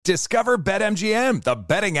Discover BetMGM, the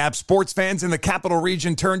betting app sports fans in the capital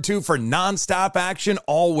region turn to for nonstop action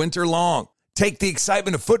all winter long. Take the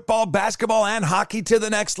excitement of football, basketball, and hockey to the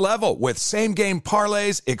next level with same-game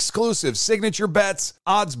parlays, exclusive signature bets,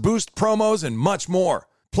 odds boost promos, and much more.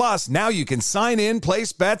 Plus, now you can sign in,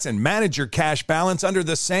 place bets, and manage your cash balance under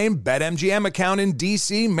the same BetMGM account in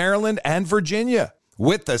D.C., Maryland, and Virginia.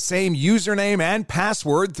 With the same username and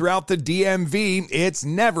password throughout the DMV, it's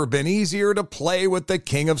never been easier to play with the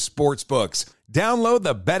king of sportsbooks. Download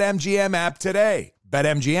the BetMGM app today.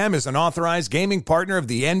 BetMGM is an authorized gaming partner of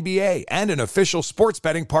the NBA and an official sports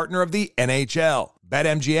betting partner of the NHL.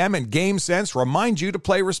 BetMGM and GameSense remind you to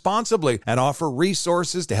play responsibly and offer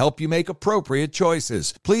resources to help you make appropriate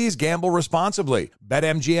choices. Please gamble responsibly.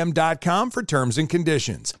 BetMGM.com for terms and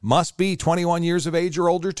conditions. Must be 21 years of age or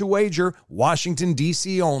older to wager. Washington,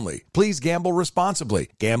 D.C. only. Please gamble responsibly.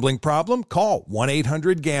 Gambling problem? Call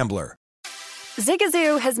 1-800-GAMBLER.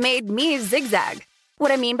 Zigazoo has made me zigzag.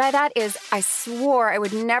 What I mean by that is I swore I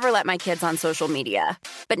would never let my kids on social media.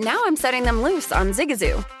 But now I'm setting them loose on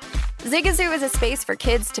Zigazoo. Zigazoo is a space for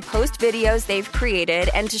kids to post videos they've created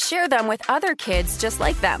and to share them with other kids just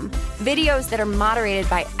like them. Videos that are moderated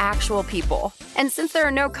by actual people. And since there are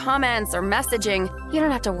no comments or messaging, you don't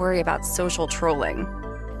have to worry about social trolling.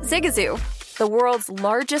 Zigazoo, the world's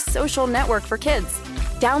largest social network for kids.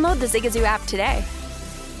 Download the Zigazoo app today.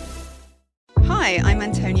 Hi, I'm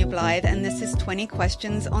Antonia Blythe, and this is 20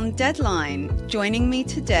 Questions on Deadline. Joining me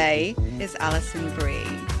today is Alison Brie.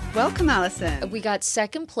 Welcome, Alison. We got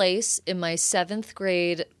second place in my 7th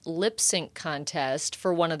grade lip sync contest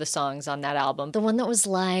for one of the songs on that album. The one that was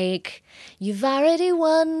like, "You've already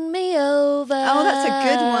won me over." Oh, that's a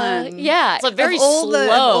good one. Yeah. It's a very slow. Of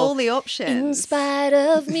all the options. In spite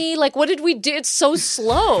of me. Like, what did we do? It's so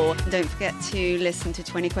slow. Don't forget to listen to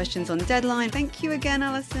 20 Questions on Deadline. Thank you again,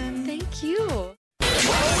 Alison. Thank you.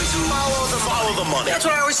 Always follow the money. That's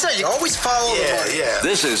what I always say. You always follow the money. Yeah.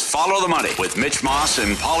 This is Follow the Money with Mitch Moss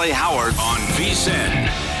and Paulie Howard on VSiN.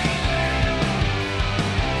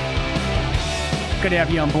 Good to have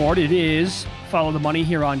you on board. It is Follow the Money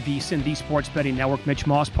here on VSiN, the Sports Betting Network. Mitch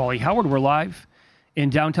Moss, Paulie Howard. We're live in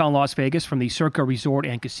downtown Las Vegas from the Circa Resort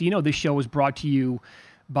and Casino. This show is brought to you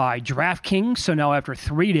by DraftKings. So now after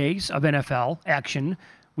 3 days of NFL action,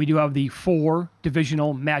 we do have the 4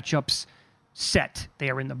 divisional matchups set. They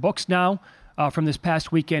are in the books now from this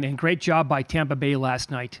past weekend, and great job by Tampa Bay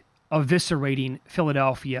last night eviscerating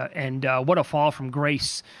Philadelphia, and what a fall from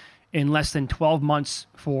grace in less than 12 months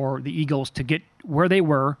for the Eagles to get where they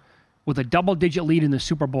were with a double-digit lead in the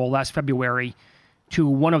Super Bowl last February to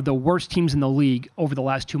one of the worst teams in the league over the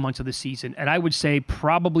last 2 months of the season, and I would say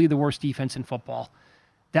probably the worst defense in football.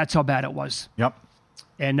 That's how bad it was. Yep.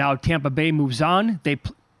 And now Tampa Bay moves on.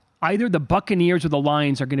 Either the Buccaneers or the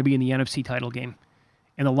Lions are going to be in the NFC title game.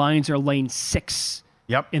 And the Lions are laying 6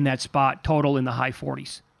 in that spot, total in the high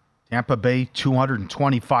 40s. Tampa Bay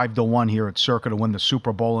 225-1 here at Circa to win the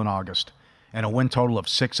Super Bowl in August. And a win total of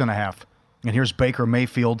 6.5. And here's Baker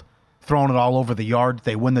Mayfield throwing it all over the yard.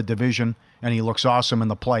 They win the division, and he looks awesome in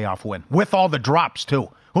the playoff win. With all the drops, too.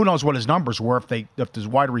 Who knows what his numbers were if his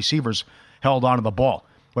wide receivers held onto the ball.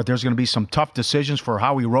 But there's going to be some tough decisions for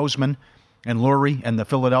Howie Roseman and Lurie and the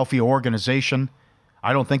Philadelphia organization.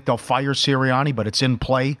 I don't think they'll fire Sirianni, but it's in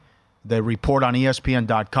play. The report on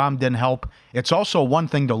ESPN.com didn't help. It's also one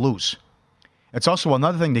thing to lose. It's also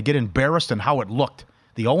another thing to get embarrassed and how it looked.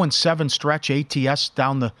 The 0-7 stretch, ATS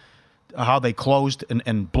down how they closed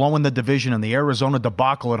and blowing the division and the Arizona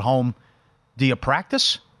debacle at home. Do you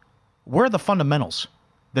practice? Where are the fundamentals?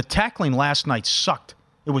 The tackling last night sucked.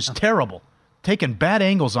 It was terrible. Taking bad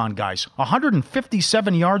angles on guys.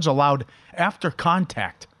 157 yards allowed after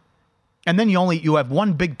contact. And then you have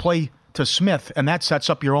one big play to Smith, and that sets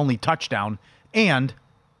up your only touchdown. And,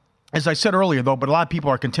 as I said earlier, though, but a lot of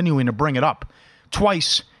people are continuing to bring it up,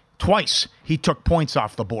 twice he took points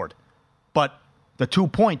off the board. But the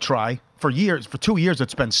 2-point try, for 2 years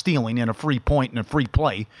it's been stealing and a free point and a free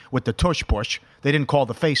play with the tush push. They didn't call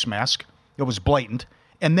the face mask. It was blatant.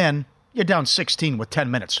 And then you're down 16 with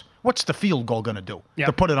 10 minutes. What's the field goal going to do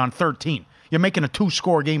to put it on 13? You're making a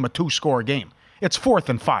 2-score game a 2-score game. It's 4th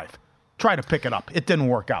and 5. Try to pick it up. It didn't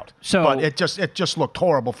work out. But it just looked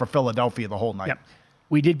horrible for Philadelphia the whole night. Yep.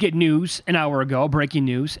 We did get news an hour ago, breaking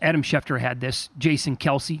news. Adam Schefter had this. Jason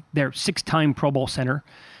Kelce, their 6-time Pro Bowl center,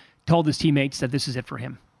 told his teammates that this is it for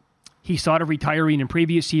him. He thought of retiring in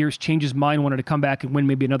previous years, changed his mind, wanted to come back and win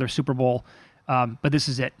maybe another Super Bowl. But this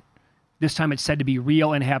is it. This time it's said to be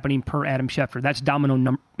real and happening per Adam Schefter. That's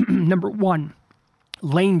domino number 1.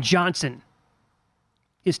 Lane Johnson,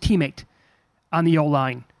 his teammate on the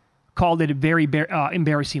O-line, called it very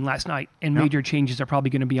embarrassing last night, and major changes are probably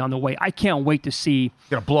going to be on the way. I can't wait to see.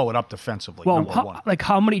 Going to blow it up defensively. Well, number one.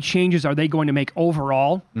 how many changes are they going to make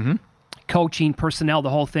overall? Mm-hmm. Coaching, personnel, the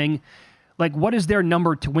whole thing. Like, what is their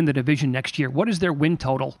number to win the division next year? What is their win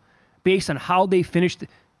total based on how they finished?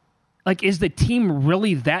 Like, is the team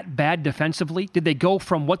really that bad defensively? Did they go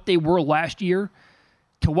from what they were last year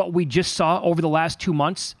to what we just saw over the last 2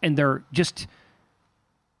 months, and they're just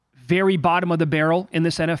very bottom of the barrel in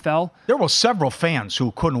this NFL? There were several fans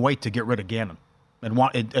who couldn't wait to get rid of Gannon and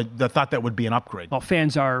they thought that would be an upgrade. Well,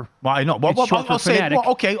 fans are. Well, I know. Well,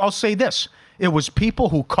 I'll say this. It was people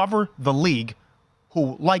who cover the league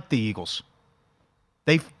who liked the Eagles.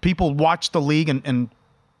 People watched the league and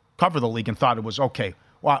cover the league and thought it was okay.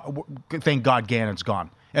 Well, thank God Gannon's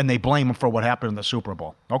gone. And they blame him for what happened in the Super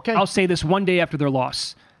Bowl. Okay. I'll say this one day after their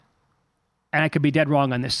loss, and I could be dead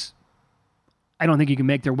wrong on this. I don't think you can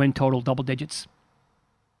make their win total double digits.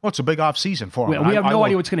 Well, it's a big offseason for him. We have no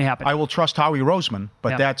idea what's going to happen. I will trust Howie Roseman,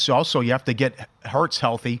 but that's also, you have to get Hurts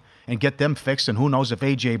healthy and get them fixed, and who knows if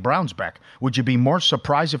A.J. Brown's back. Would you be more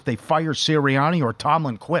surprised if they fire Sirianni or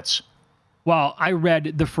Tomlin quits? Well, I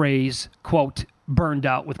read the phrase, quote, burned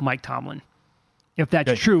out with Mike Tomlin. If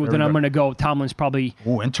that's true, then I'm going to go Tomlin's probably.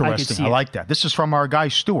 Oh, interesting. I like that. This is from our guy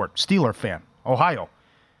Stewart, Steeler fan, Ohio.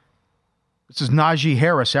 This is Najee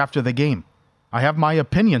Harris after the game. I have my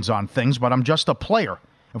opinions on things, but I'm just a player.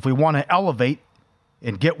 If we want to elevate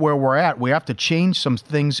and get where we're at, we have to change some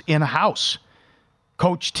things in-house.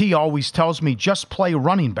 Coach T always tells me just play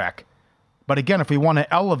running back. But again, if we want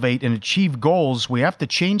to elevate and achieve goals, we have to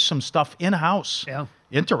change some stuff in-house. Yeah.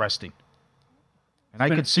 Interesting. And I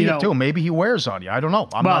could see it too. Maybe he wears on you. I don't know.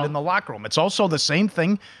 I'm not in the locker room. It's also the same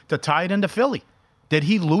thing to tie it into Philly. Did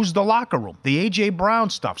he lose the locker room? The A.J. Brown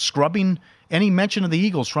stuff, scrubbing any mention of the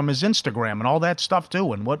Eagles from his Instagram and all that stuff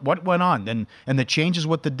too, and what went on, and the changes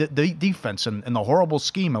with the defense and the horrible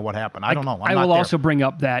scheme and what happened. I don't know. I will also bring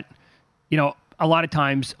up that, a lot of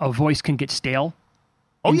times a voice can get stale.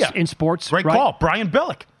 In sports. Great call. Brian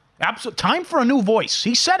Billick. Absolute time for a new voice.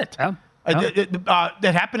 He said it. Yeah.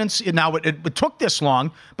 That happened now. It took this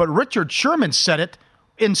long, but Richard Sherman said it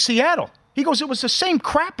in Seattle. He goes, it was the same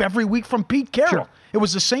crap every week from Pete Carroll. Sure. It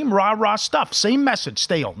was the same rah-rah stuff, same message,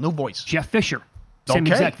 stale, new voice. Jeff Fisher, same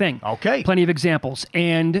exact thing. Okay. Plenty of examples.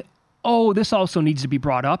 And, this also needs to be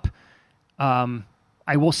brought up.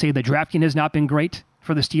 I will say the drafting has not been great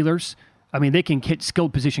for the Steelers. I mean, they can hit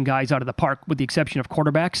skilled position guys out of the park with the exception of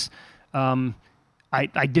quarterbacks.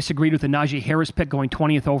 I disagreed with the Najee Harris pick going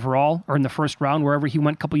 20th overall or in the first round, wherever he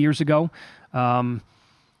went a couple years ago.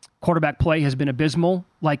 Quarterback play has been abysmal.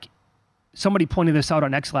 Like, somebody pointed this out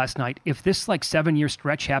on X last night. If this 7-year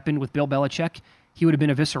stretch happened with Bill Belichick, he would have been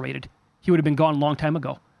eviscerated. He would have been gone a long time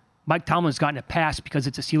ago. Mike Tomlin's gotten a pass because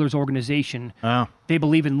it's a Steelers organization. Oh. They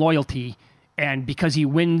believe in loyalty, and because he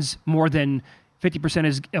wins more than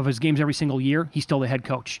 50% of his games every single year, he's still the head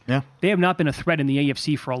coach. Yeah. They have not been a threat in the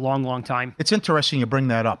AFC for a long, long time. It's interesting you bring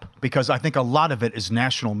that up because I think a lot of it is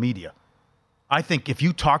national media. I think if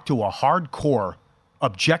you talk to a hardcore,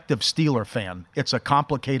 objective Steeler fan, it's a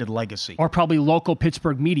complicated legacy. Or probably local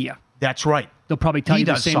Pittsburgh media. That's right. They'll probably tell you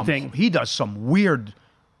the same thing. He does some weird,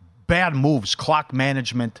 bad moves, clock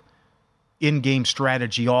management, in-game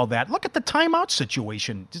strategy, all that. Look at the timeout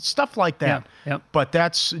situation. It's stuff like that. Yeah. But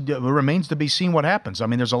it remains to be seen what happens. I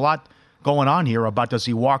mean, there's a lot going on here about does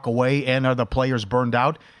he walk away and are the players burned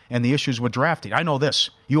out and the issues with drafting. I know this.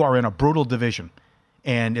 You are in a brutal division,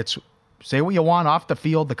 and it's say what you want off the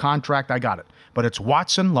field, the contract, I got it. But it's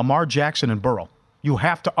Watson, Lamar Jackson, and Burrow. You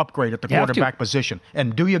have to upgrade at the quarterback position.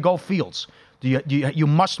 And do you go Fields? You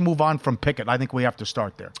must move on from Pickett. I think we have to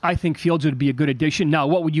start there. I think Fields would be a good addition. Now,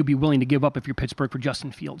 what would you be willing to give up if you're Pittsburgh for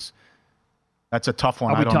Justin Fields? That's a tough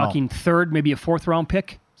one. Are we talking third, maybe a fourth-round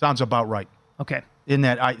pick? Sounds about right. Okay. In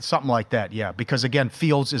that, something like that, yeah. Because, again,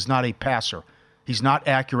 Fields is not a passer. He's not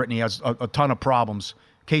accurate, and he has a ton of problems.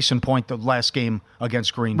 Case in point, the last game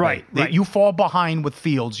against Green Bay. Right. You fall behind with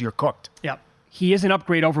Fields, you're cooked. Yeah. He is an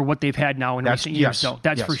upgrade over what they've had now in recent years, though.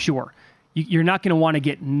 That's for sure. You're not going to want to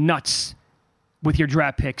get nuts with your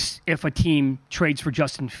draft picks if a team trades for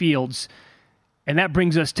Justin Fields. And that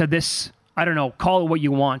brings us to this, I don't know, call it what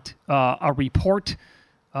you want, a report.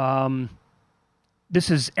 This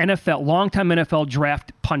is longtime NFL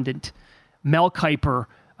draft pundit Mel Kiper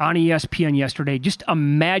on ESPN yesterday. Just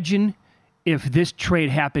imagine if this trade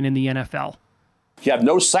happened in the NFL. You have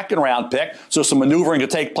no second-round pick, so some maneuvering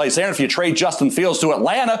could take place there. And if you trade Justin Fields to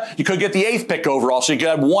Atlanta, you could get the 8th pick overall. So you could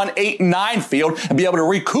have 1, 8, and 9 field and be able to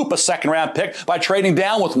recoup a second-round pick by trading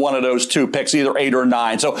down with one of those 2 picks, either 8 or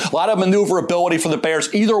 9. So a lot of maneuverability for the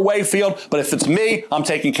Bears either way field. But if it's me, I'm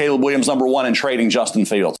taking Caleb Williams #1 and trading Justin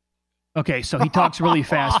Fields. Okay, so he talks really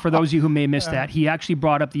fast. For those of you who may miss that, he actually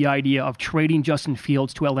brought up the idea of trading Justin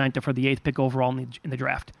Fields to Atlanta for the 8th pick overall in the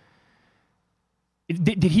draft.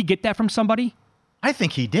 Did he get that from somebody? I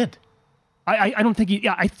think he did. I don't think he...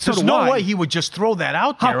 Yeah, There's no way he would just throw that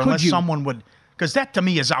out there unless someone would... Because that, to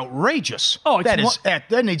me, is outrageous. Oh,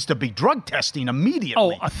 that needs to be drug testing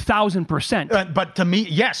immediately. Oh, 1,000%. But to me,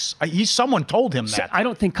 yes, someone told him that. So I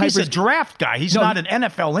don't think He's a draft guy. He's not an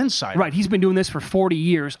NFL insider. Right, he's been doing this for 40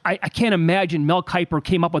 years. I can't imagine Mel Kiper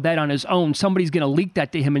came up with that on his own. Somebody's going to leak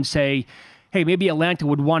that to him and say, hey, maybe Atlanta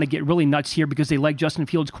would want to get really nuts here because they like Justin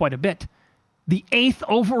Fields quite a bit. The 8th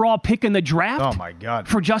overall pick in the draft? Oh, my God.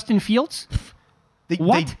 For Justin Fields?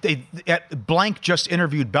 What? Blank just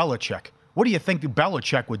interviewed Belichick. What do you think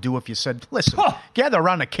Belichick would do if you said, listen, gather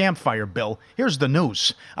around a campfire, Bill. Here's the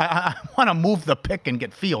news. I want to move the pick and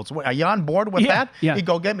get Fields. Are you on board with that? Yeah. He'd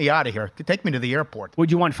go, get me out of here. Take me to the airport.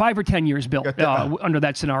 Would you want 5 or 10 years, Bill, under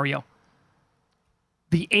that scenario?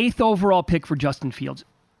 The 8th overall pick for Justin Fields.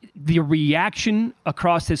 The reaction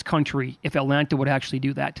across this country if Atlanta would actually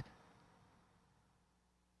do that.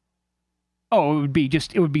 Oh,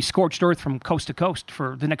 it would be scorched earth from coast to coast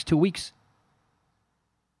for the next 2 weeks.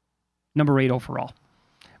 Number 8 overall.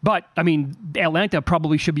 But, I mean, Atlanta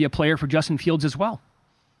probably should be a player for Justin Fields as well.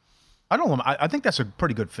 I think that's a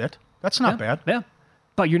pretty good fit. That's not bad. Yeah.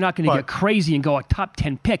 But you're not going to get crazy and go a top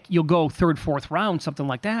 10 pick. You'll go 3rd, 4th round, something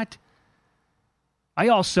like that. I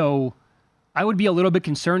would be a little bit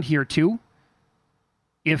concerned here, too.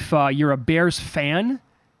 If you're a Bears fan,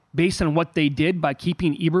 based on what they did by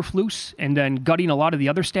keeping Eberflus and then gutting a lot of the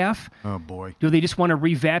other staff. Oh, boy. Do they just want to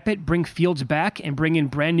revamp it, bring Fields back, and bring in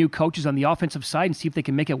brand new coaches on the offensive side and see if they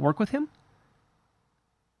can make it work with him?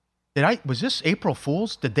 Was this April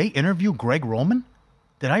Fool's? Did they interview Greg Roman?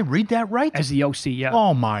 Did I read that right? As the OC, yeah.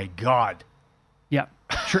 Oh, my God. Yeah.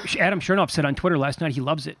 Adam Chernoff said on Twitter last night he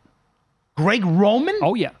loves it. Greg Roman?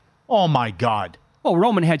 Oh, yeah. Oh, my God. Well,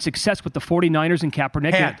 Roman had success with the 49ers and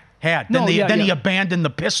Kaepernick. Had. Then he abandoned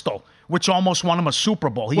the pistol, which almost won him a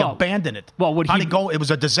Super Bowl. He abandoned it. Well, how'd he go? It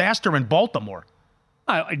was a disaster in Baltimore.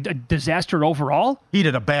 A disaster overall? He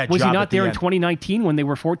did a bad job. Was he not there in 2019 when they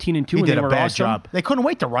were 14-2? He did a bad job. They couldn't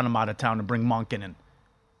wait to run him out of town and bring Monken in.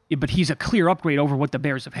 Yeah, but he's a clear upgrade over what the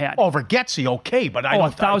Bears have had. Over Getsy, okay, but I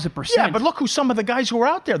don't. 1,000%. Yeah, but look who some of the guys who are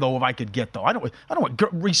out there though. If I could get though, I don't want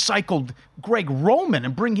recycled Greg Roman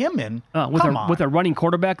and bring him in. With a running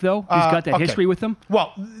quarterback though, he's got that history with him.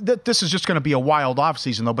 Well, this is just going to be a wild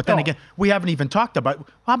offseason though. But then again, we haven't even talked about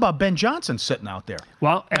how about Ben Johnson sitting out there?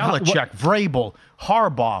 Well, Belichick, Vrabel,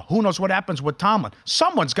 Harbaugh. Who knows what happens with Tomlin?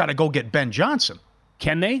 Someone's got to go get Ben Johnson.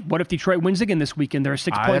 Can they? What if Detroit wins again this weekend? They're a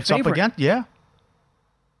 6-point favorite. Up again, yeah.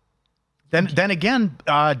 Then again,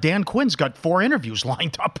 Dan Quinn's got 4 interviews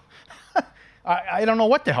lined up. I don't know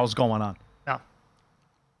what the hell's going on. No.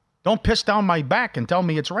 Don't piss down my back and tell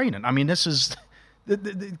me it's raining. I mean, this is...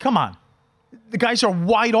 come on. The guys are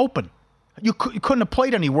wide open. You couldn't have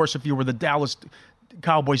played any worse if you were the Dallas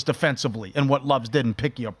Cowboys defensively and what Loves did and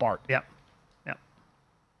pick you apart. Yeah.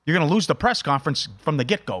 You're going to lose the press conference from the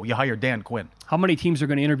get-go. You hire Dan Quinn. How many teams are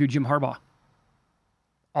going to interview Jim Harbaugh?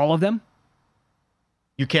 All of them?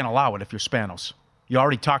 You can't allow it if you're Spanos. You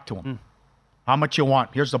already talked to him. How much you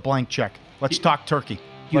want? Here's the blank check. Let's talk turkey.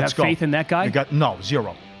 Let's go. Faith in that guy? No,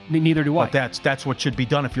 0. Neither do I. But that's what should be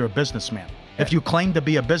done if you're a businessman. If you claim to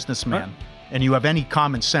be a businessman and you have any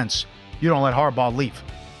common sense, you don't let Harbaugh leave.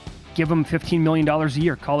 Give him $15 million a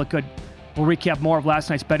year. Call it good. We'll recap more of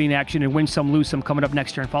last night's betting action and win some, lose some coming up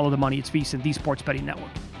next year and follow the money. It's VSiN, the Sports Betting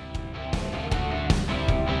Network.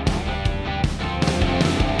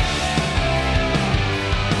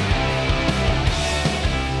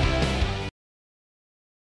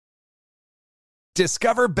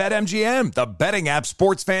 Discover BetMGM, the betting app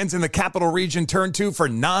sports fans in the capital region turn to for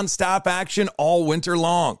nonstop action all winter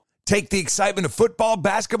long. Take the excitement of football,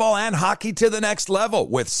 basketball, and hockey to the next level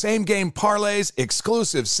with same-game parlays,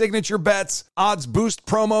 exclusive signature bets, odds boost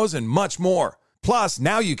promos, and much more. Plus,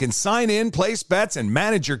 now you can sign in, place bets, and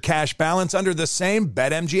manage your cash balance under the same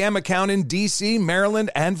BetMGM account in D.C.,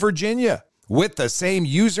 Maryland, and Virginia. With the same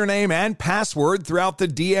username and password throughout the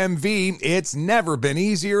DMV, it's never been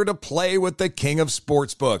easier to play with the king of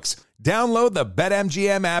sportsbooks. Download the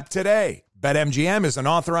BetMGM app today. BetMGM is an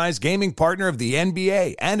authorized gaming partner of the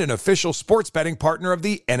NBA and an official sports betting partner of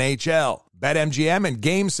the NHL. BetMGM and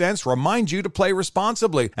GameSense remind you to play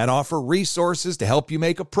responsibly and offer resources to help you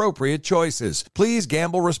make appropriate choices. Please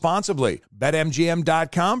gamble responsibly.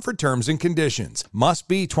 BetMGM.com for terms and conditions. Must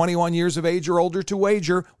be 21 years of age or older to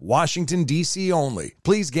wager. Washington, D.C. only.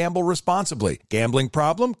 Please gamble responsibly. Gambling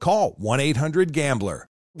problem? Call 1-800-GAMBLER.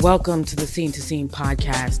 Welcome to the Scene to Scene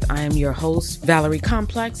podcast. I am your host, Valerie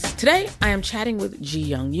Complex. Today, I am chatting with Ji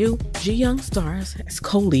Young Yoo. Ji Young stars as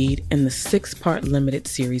co-lead in the 6-part limited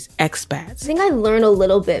series Expats. I think I learn a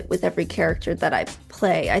little bit with every character that I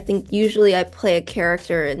play. I think usually I play a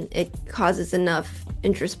character and it causes enough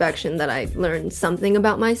introspection that I learn something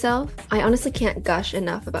about myself. I honestly can't gush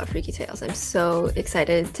enough about Freaky Tales. I'm so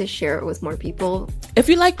excited to share it with more people. If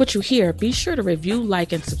you like what you hear, be sure to review,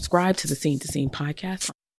 like, and subscribe to the Scene to Scene podcast.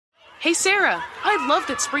 Hey Sarah, I love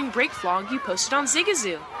that spring break vlog you posted on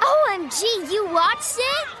Zigazoo. OMG, you watched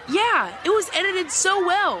it? Yeah, it was edited so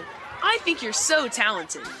well. I think you're so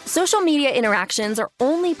talented. Social media interactions are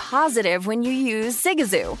only positive when you use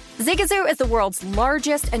Zigazoo. Zigazoo is the world's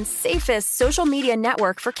largest and safest social media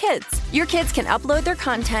network for kids. Your kids can upload their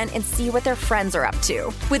content and see what their friends are up to.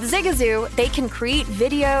 With Zigazoo, they can create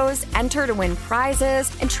videos, enter to win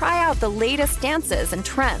prizes, and try out the latest dances and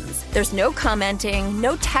trends. There's no commenting,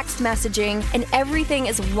 no text messaging, and everything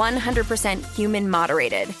is 100% human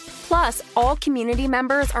moderated. Plus, all community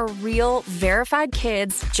members are real, verified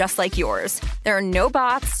kids just like yours. There are no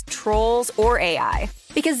bots, trolls, or AI.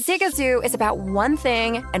 Because Zigazoo is about one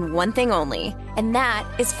thing and one thing only, and that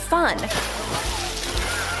is fun.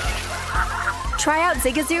 Try out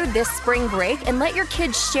Zigazoo this spring break and let your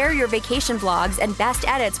kids share your vacation vlogs and best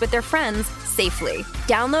edits with their friends safely.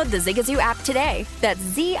 Download the Zigazoo app today. That's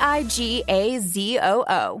Zigazoo.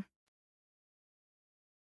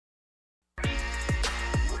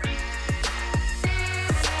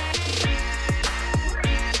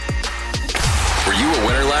 Were you a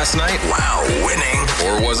winner last night? Wow, winning.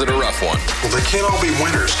 Or was it a rough one? Well, they can't all be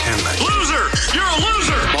winners, can they? Loser! You're a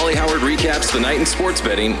loser! Paulie Howard recaps the night in sports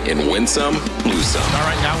betting in Win Some, Lose Some. All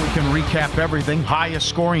right, now we can recap everything. Highest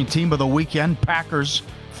scoring team of the weekend, Packers,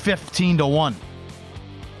 15-1.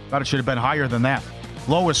 Thought it should have been higher than that.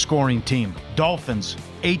 Lowest scoring team, Dolphins,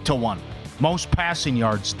 8-1. Most passing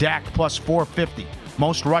yards, Dak plus 450.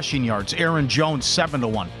 Most rushing yards, Aaron Jones,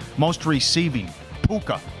 7-1. Most receiving,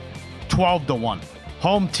 Puka, 12-1.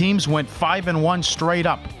 Home teams went 5-1 straight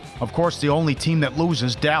up. Of course, the only team that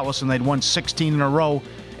loses, Dallas, and they'd won 16 in a row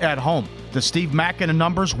at home. The Steve Makinen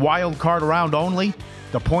numbers, wild card round only.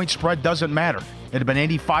 The point spread doesn't matter. It had been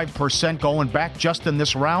 85% going back just in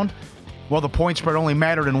this round. Well, the point spread only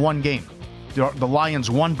mattered in one game. The Lions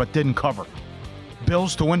won but didn't cover.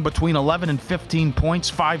 Bills to win between 11 and 15 points,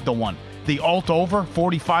 5-1. The alt over,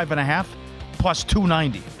 45.5, plus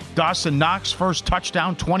 290. Dawson Knox, first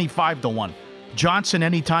touchdown, 25-1. Johnson,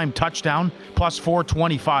 anytime touchdown, plus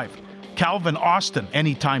 425. Calvin Austin,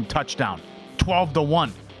 anytime touchdown,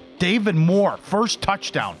 12-1. David Moore, first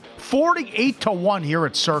touchdown, 48-1 here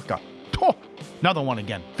at Circa. Oh, another one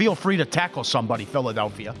again. Feel free to tackle somebody,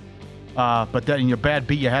 Philadelphia. But then your bad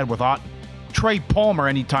beat you had with Otten. Trey Palmer,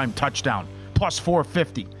 anytime touchdown, plus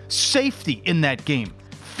 450. Safety in that game,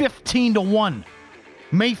 15-1.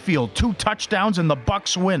 Mayfield, 2 touchdowns and the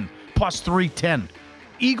Bucs win, plus 310.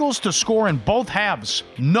 Eagles to score in both halves,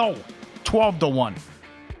 no, 12-1.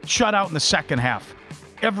 Shutout in the second half.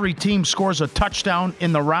 Every team scores a touchdown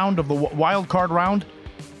in the round of the wild card round.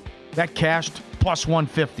 That cashed, plus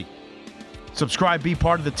 150. Subscribe, be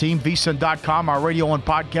part of the team, vsin.com, our radio and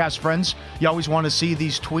podcast friends. You always want to see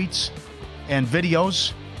these tweets and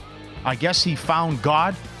videos. I guess he found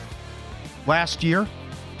God last year.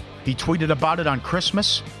 He tweeted about it on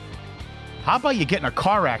Christmas. How about you get in a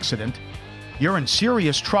car accident, you're in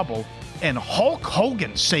serious trouble, and Hulk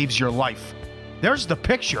Hogan saves your life? There's the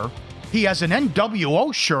picture. He has an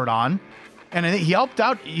NWO shirt on, and he helped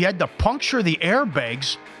out. He had to puncture the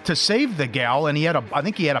airbags to save the gal, and I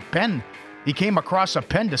think he had a pen. He came across a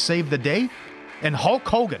pen to save the day, and Hulk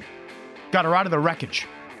Hogan got her out of the wreckage.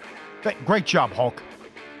 Great job, Hulk.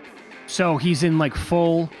 So he's in like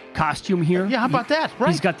full costume here. Yeah, how about that? Right.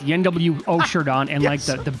 He's got the NWO shirt on and yes.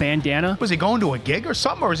 like the bandana. Was he going to a gig or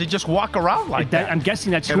something, or does he just walk around like that? I'm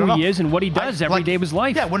guessing that's who he is and what he does every day of his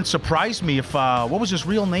life. Yeah, it wouldn't surprise me if, what was his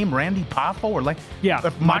real name, Randy Poffo? Or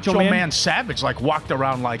if Macho Man Savage walked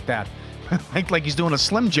around like that. like he's doing a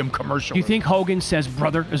Slim Jim commercial. Do you think Hogan says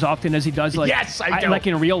brother as often as he does? Yes, I do. Like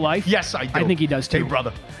in real life? Yes, I do. I think he does too. Hey,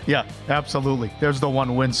 brother. Yeah, absolutely. There's the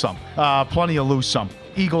one win some. Plenty of lose some.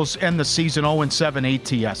 Eagles end the season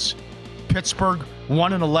 0-7 ATS. Pittsburgh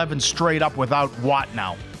 1-11 straight up without Watt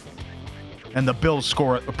now. And the Bills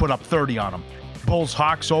put up 30 on them. Bulls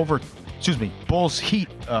Heat.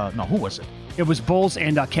 Who was it? It was Bulls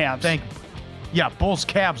and Cavs. Bulls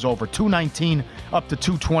Cavs over 219 up to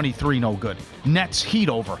 223, no good. Nets Heat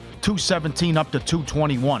over 217 up to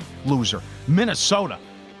 221, loser. Minnesota,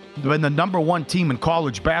 been the number one team in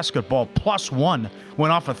college basketball, +1,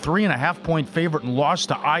 went off a 3.5-point favorite and lost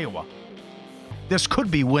to Iowa. This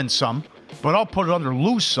could be win some, but I'll put it under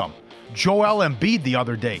lose some. Joel Embiid the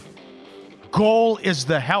other day. Goal is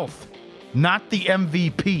the health, not the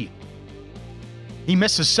MVP. He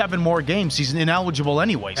misses 7 more games. He's ineligible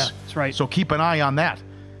anyways. Yeah, that's right. So keep an eye on that.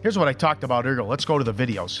 Here's what I talked about earlier. Let's go to the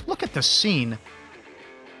videos. Look at the scene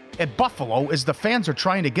at Buffalo as the fans are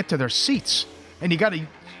trying to get to their seats. And you got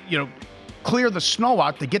to, clear the snow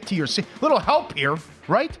out to get to your seat. Little help here,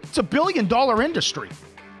 right? It's a $1 billion industry.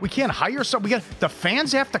 We can't hire the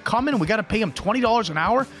fans have to come in and we got to pay them $20 an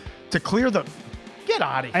hour to clear the... Get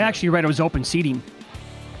out of here. I actually read it was open seating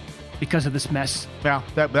because of this mess. Yeah,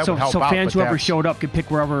 that would help out. So fans, whoever showed up, could pick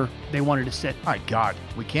wherever they wanted to sit. My God,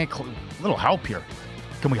 we can't... little help here.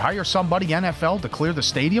 Can we hire somebody, NFL, to clear the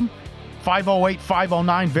stadium? 508,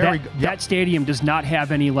 509, very good. That stadium does not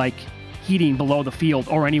have any, heating below the field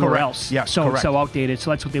or anywhere else. Yes, so correct. It's so outdated. So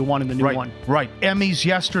that's what they want in the new one. Right. Emmys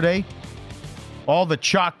yesterday, all the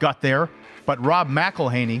chalk got there, but Rob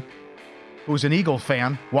McElhaney, who's an Eagle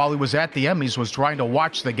fan, while he was at the Emmys, was trying to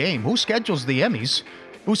watch the game. Who schedules the Emmys?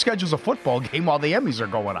 Who schedules a football game while the Emmys are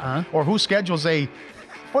going on? Or who schedules a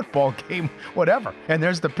football game, whatever? And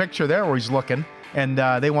there's the picture there where he's looking. And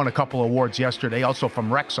they won a couple awards yesterday, also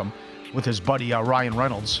from Wrexham with his buddy Ryan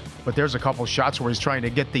Reynolds. But there's a couple shots where he's trying to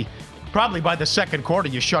get probably by the second quarter,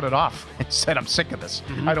 you shut it off and said, I'm sick of this.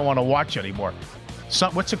 Mm-hmm. I don't want to watch anymore.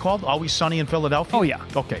 What's it called? Always Sunny in Philadelphia? Oh, yeah.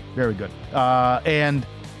 Okay, very good. And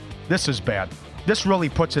this is bad. This really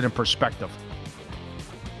puts it in perspective.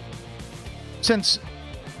 Since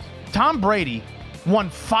Tom Brady won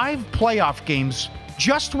 5 playoff games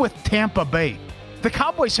just with Tampa Bay, the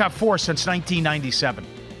Cowboys have 4 since 1997.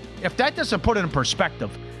 If that doesn't put it in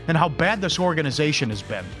perspective and how bad this organization has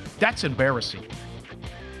been, that's embarrassing.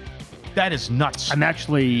 That is nuts.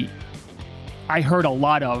 I heard a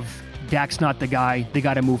lot of Dak's not the guy. They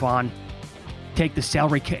got to move on. Take the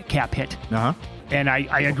salary cap hit. Uh-huh. And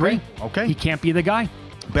I agree. Okay. He can't be the guy.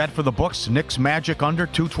 Bad for the books. Knicks Magic under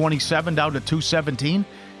 227 down to 217.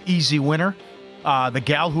 Easy winner. The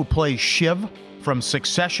gal who plays Shiv from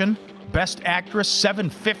Succession, Best Actress,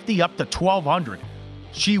 750 up to 1,200.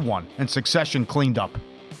 She won, and Succession cleaned up.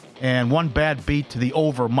 And one bad beat to the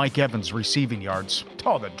over Mike Evans receiving yards.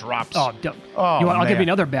 Oh, the drops. I'll give you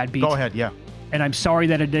another bad beat. Go ahead, yeah. And I'm sorry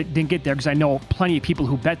that it didn't get there because I know plenty of people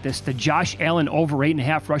who bet this. The Josh Allen over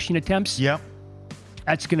 8.5 rushing attempts. Yep.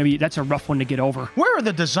 That's a rough one to get over. Where are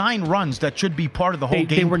the design runs that should be part of the whole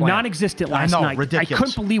game They were plan? non-existent last night. Ridiculous. I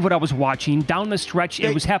couldn't believe what I was watching. Down the stretch,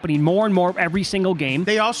 it was happening more and more every single game.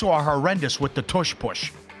 They also are horrendous with the tush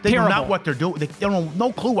push. They Terrible. know not what they're doing. They don't have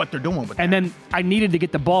no clue what they're doing with And that. then I needed to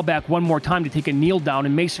get the ball back one more time to take a kneel down,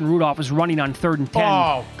 and Mason Rudolph was running on 3rd and 10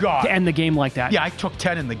 Oh, God. to end the game like that. Yeah, I took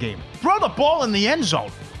 10 in the game. Throw the ball in the end zone.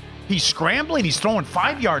 He's scrambling. He's throwing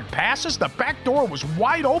 5-yard passes. The back door was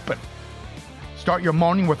wide open. Start your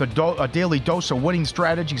morning with a daily dose of winning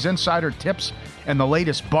strategies, insider tips, and the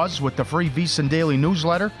latest buzz with the free VSiN Daily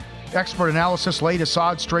newsletter. Expert analysis, latest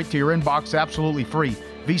odds, straight to your inbox, absolutely free.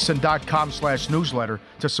 VSiN.com/newsletter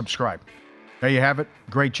to subscribe. There you have it.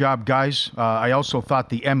 Great job, guys. I also thought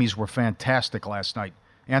the Emmys were fantastic last night.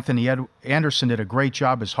 Anthony Anderson did a great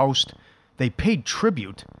job as host. They paid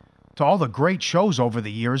tribute to all the great shows over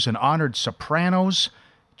the years and honored Sopranos.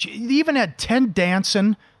 They even had Ted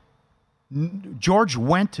Danson, George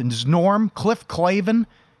Wendt and Norm, Cliff Clavin.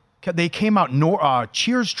 They came out,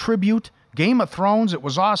 Cheers tribute, Game of Thrones. It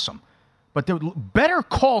was awesome. But Better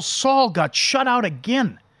Call Saul got shut out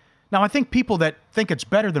again. Now, I think people that think it's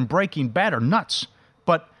better than Breaking Bad are nuts.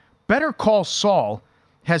 But Better Call Saul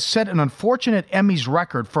has set an unfortunate Emmys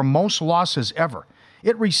record for most losses ever.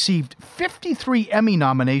 It received 53 Emmy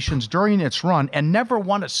nominations during its run and never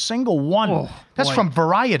won a single one. Oh, That's boy. from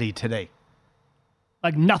Variety today.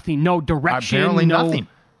 Like nothing, no direction, Apparently no nothing.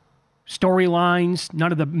 storylines,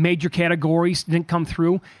 none of the major categories didn't come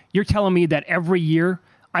through. You're telling me that every year,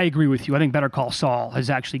 I agree with you. I think Better Call Saul has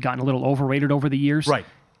actually gotten a little overrated over the years. Right.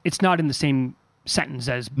 It's not in the same sentence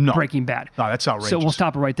as No. Breaking Bad. No, that's outrageous. So we'll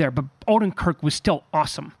stop it right there. But Odenkirk was still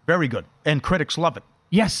awesome. Very good. And critics love it.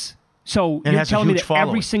 Yes. So And you're has a telling me huge that following.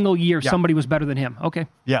 every single year Yeah. somebody was better than him. Okay.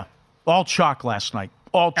 Yeah. All chalk last night.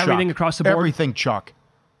 All chalk. Everything across the board? Everything chalk.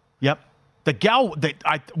 Yep. The gal,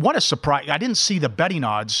 what a surprise. I didn't see the betting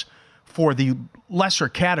odds for the lesser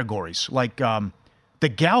categories. Like the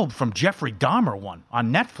gal from Jeffrey Dahmer won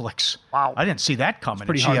on Netflix. Wow. I didn't see that coming.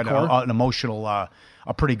 pretty And she had hardcore. an emotional, a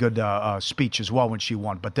pretty good speech as well when she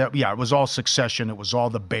won. But it was all Succession. It was all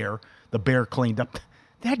The Bear. The Bear cleaned up.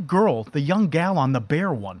 That girl, the young gal on The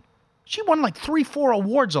Bear won. She won like 3-4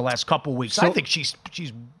 awards the last couple weeks. So- I think she's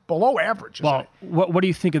below average. Well, what do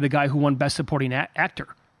you think of the guy who won Best Supporting Actor?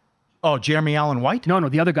 Oh, Jeremy Allen White? No,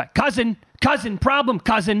 the other guy. Cousin, Problem.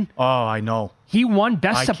 Oh, I know. He won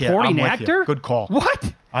Best Supporting Actor? Good call.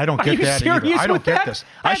 What? I don't get that either. I don't get this.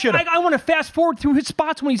 I want to fast forward through his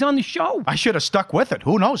spots when he's on the show. I should have stuck with it.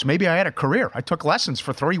 Who knows? Maybe I had a career. I took lessons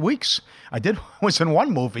for 3 weeks. Was in one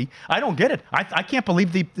movie. I don't get it. I can't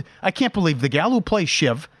believe the gal who plays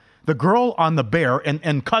Shiv, the girl on The Bear,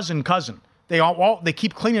 and cousin. They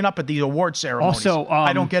keep cleaning up at the award ceremonies. Also,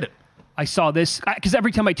 I don't get it. I saw this because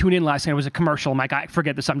every time I tune in last night, it was a commercial. I'm like, I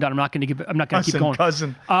forget this. I'm done. I'm not going to keep going.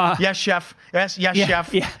 Cousin. Yes, chef. Yes,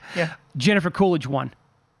 chef. Yeah. Jennifer Coolidge won.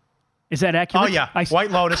 Is that accurate? Oh, yeah.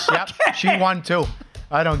 White Lotus. Yep. Okay. She won, too.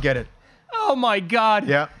 I don't get it. Oh, my God.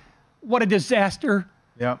 Yeah. What a disaster.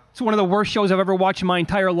 Yeah. It's one of the worst shows I've ever watched in my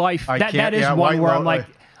entire life. That is one where I'm like...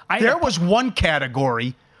 There was one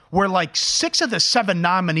category where like 6 of the 7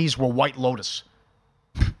 nominees were White Lotus.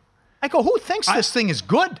 I go, who thinks this thing is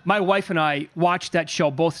good? My wife and I watched that show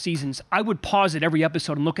both seasons. I would pause at every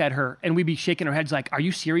episode and look at her, and we'd be shaking our heads like, are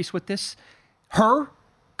you serious with this? Her,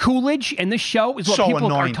 Coolidge, and this show is what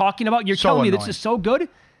people are talking about? You're telling me this is so good?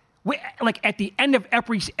 Like at the end of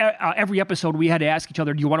every episode, we had to ask each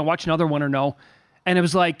other, do you want to watch another one or no? And it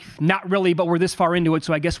was like, not really, but we're this far into it,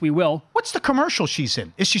 so I guess we will. What's the commercial she's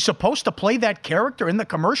in? Is she supposed to play that character in the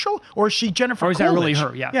commercial, or is she Jennifer Coolidge? Or is that really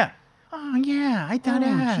her? Yeah. Oh, yeah, I thought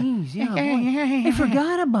that. Jeez, yeah. I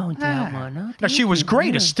forgot about that one. Huh? Now, she was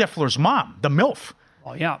great as Stifler's mom, the MILF.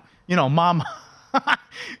 Oh, yeah. Mom.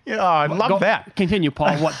 I love that. Continue,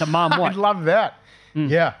 Paul. What, the mom what? I love that.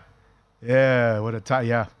 Yeah. Yeah, what a time.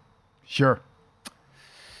 Yeah, sure.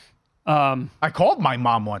 I called my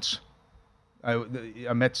mom once. I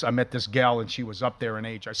met this gal, and she was up there in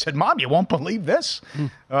age. I said, Mom, you won't believe this.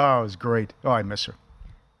 Oh, it was great. Oh, I miss her.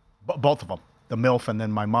 Both of them, the MILF and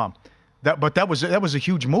then my mom. That was a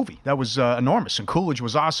huge movie. That was enormous, and Coolidge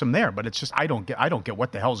was awesome there. But it's just I don't get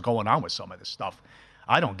what the hell's going on with some of this stuff.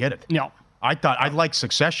 I don't get it. No, I liked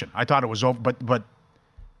Succession. I thought it was over, but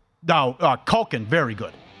no, Culkin very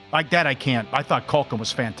good. Like that I can't. I thought Culkin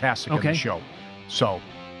was fantastic in the show. So,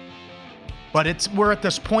 but we're at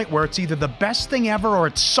this point where it's either the best thing ever or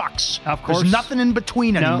it sucks. Of course, there's nothing in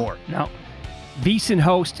between anymore. No. VSiN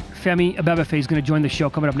host Femi Abebefe is going to join the show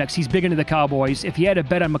coming up next. He's big into the Cowboys. If he had to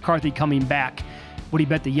bet on McCarthy coming back, would he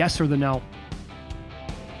bet the yes or the no?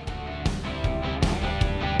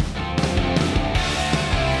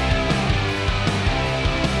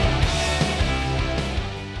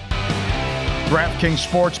 DraftKings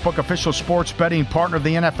Sportsbook, official sports betting partner of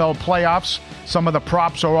the NFL playoffs. Some of the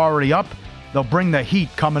props are already up. They'll bring the heat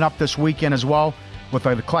coming up this weekend as well with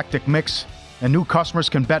an eclectic mix. And new customers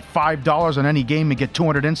can bet $5 on any game and get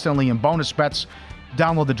 $200 instantly in bonus bets.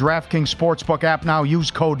 Download the DraftKings Sportsbook app now.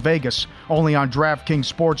 Use code Vegas. Only on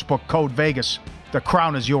DraftKings Sportsbook, code Vegas. The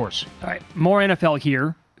crown is yours. All right, more NFL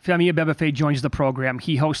here. Femi Abebefe joins the program.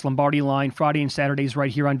 He hosts Lombardi Line Friday and Saturdays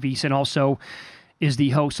right here on VSiN. Also is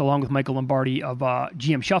the host, along with Michael Lombardi, of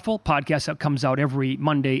GM Shuffle, podcast that comes out every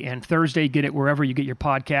Monday and Thursday. Get it wherever you get your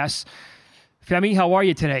podcasts. Femi, how are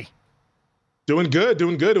you today? Doing good.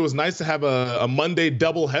 It was nice to have a Monday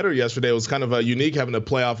doubleheader yesterday. It was kind of unique having a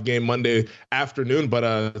playoff game Monday afternoon,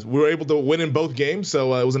 but we were able to win in both games,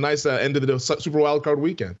 so it was a nice end of the Super Wildcard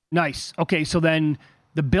weekend. Nice. Okay, so then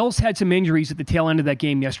the Bills had some injuries at the tail end of that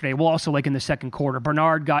game yesterday. Well, also like in the second quarter.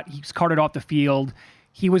 Bernard he's carted off the field.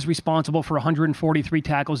 He was responsible for 143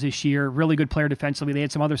 tackles this year. Really good player defensively. They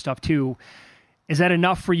had some other stuff too. Is that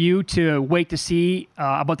enough for you to wait to see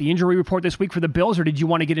about the injury report this week for the Bills, or did you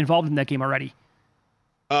want to get involved in that game already?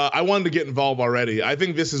 I wanted to get involved already. I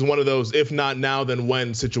think this is one of those, if not now, then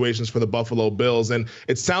when situations for the Buffalo Bills. And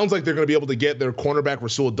it sounds like they're going to be able to get their cornerback,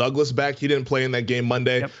 Rasul Douglas, back. He didn't play in that game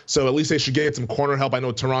Monday. Yep. So at least they should get some corner help. I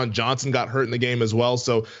know Teron Johnson got hurt in the game as well.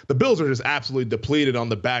 So the Bills are just absolutely depleted on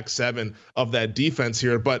the back seven of that defense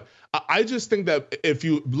here. But I just think that if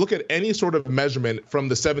you look at any sort of measurement from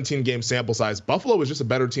the 17-game sample size, Buffalo is just a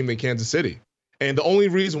better team than Kansas City. And the only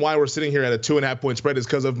reason why we're sitting here at a 2.5-point spread is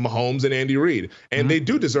because of Mahomes and Andy Reid. And they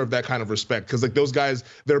do deserve that kind of respect because, like, those guys,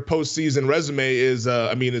 their postseason resume is,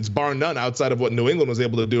 it's bar none outside of what New England was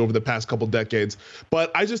able to do over the past couple decades. But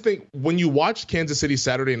I just think when you watch Kansas City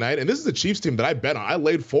Saturday night, and this is the Chiefs team that I bet on, I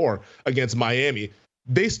laid 4 against Miami,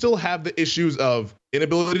 they still have the issues of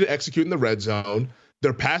inability to execute in the red zone.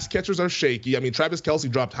 Their pass catchers are shaky. I mean, Travis Kelce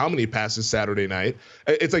dropped how many passes Saturday night?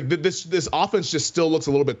 It's like this offense just still looks a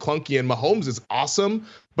little bit clunky, and Mahomes is awesome,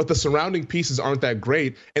 but the surrounding pieces aren't that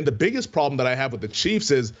great. And the biggest problem that I have with the Chiefs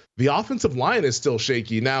is the offensive line is still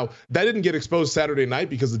shaky. Now, that didn't get exposed Saturday night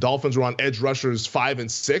because the Dolphins were on edge rushers 5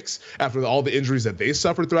 and 6 after all the injuries that they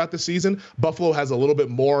suffered throughout the season. Buffalo has a little bit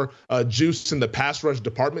more juice in the pass rush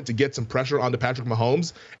department to get some pressure onto Patrick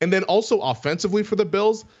Mahomes. And then also offensively for the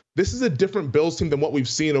Bills, this is a different Bills team than what we've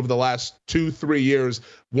seen over the last 2-3 years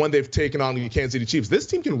when they've taken on the Kansas City Chiefs. This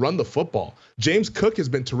team can run the football. James Cook has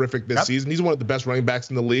been terrific this season. He's one of the best running backs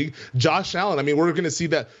in the league. Josh Allen, I mean, we're going to see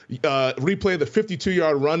that replay the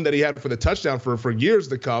 52-yard run that he had for the touchdown for years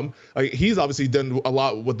to come. He's obviously done a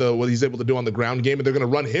lot with what he's able to do on the ground game, and they're going to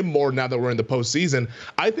run him more now that we're in the postseason.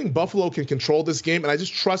 I think Buffalo can control this game, and I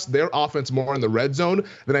just trust their offense more in the red zone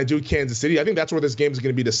than I do Kansas City. I think that's where this game is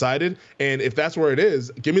going to be decided, and if that's where it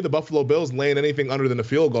is, give me the Buffalo Bills laying anything under than a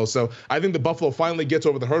field goal. So I think the Buffalo finally gets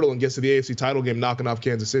over the hurdle and gets to the AFC title game, knocking off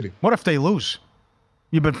Kansas City. What if they lose?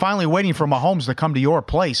 You've been finally waiting for Mahomes to come to your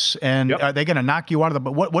place, and are they going to knock you out of the?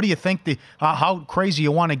 But what do you think? How crazy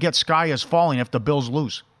you want to get sky is falling if the Bills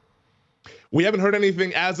lose? We haven't heard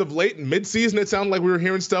anything as of late. In midseason, it sounded like we were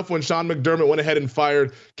hearing stuff when Sean McDermott went ahead and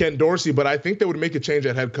fired Ken Dorsey, but I think they would make a change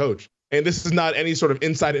at head coach. And this is not any sort of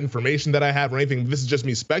inside information that I have or anything. This is just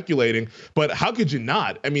me speculating. But how could you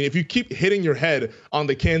not? I mean, if you keep hitting your head on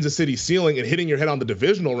the Kansas City ceiling and hitting your head on the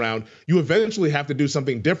divisional round, you eventually have to do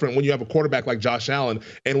something different when you have a quarterback like Josh Allen.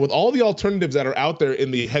 And with all the alternatives that are out there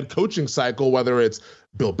in the head coaching cycle, whether it's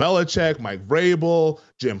Bill Belichick, Mike Vrabel,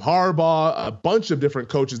 Jim Harbaugh, a bunch of different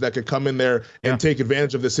coaches that could come in there and take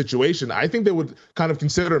advantage of the situation, I think they would kind of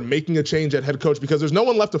consider making a change at head coach because there's no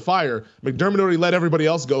one left to fire. McDermott already let everybody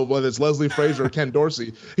else go, whether it's Leslie Frazier or Ken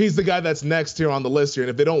Dorsey. He's the guy that's next here on the list here. And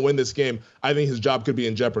if they don't win this game, I think his job could be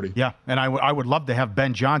in jeopardy. Yeah, and I would love to have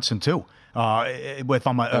Ben Johnson too, if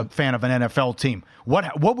I'm a fan of an NFL team.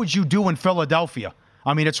 What would you do in Philadelphia?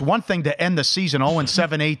 I mean, it's one thing to end the season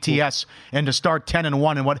 0-7 ATS and to start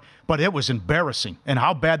 10-1 but it was embarrassing. And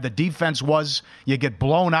how bad the defense was, you get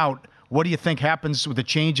blown out. What do you think happens with the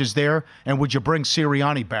changes there? And would you bring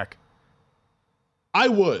Sirianni back? I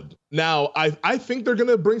would. Now, I think they're going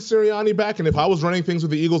to bring Sirianni back, and if I was running things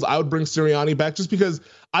with the Eagles, I would bring Sirianni back just because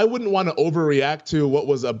I wouldn't want to overreact to what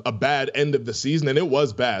was a bad end of the season, and it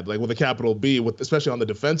was bad, like with a capital B, especially on the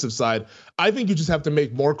defensive side. I think you just have to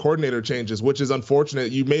make more coordinator changes, which is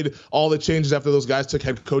unfortunate. You made all the changes after those guys took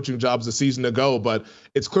head coaching jobs a season ago, but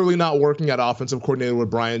it's clearly not working at offensive coordinator with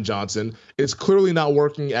Brian Johnson. It's clearly not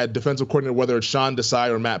working at defensive coordinator, whether it's Sean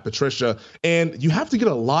Desai or Matt Patricia, and you have to get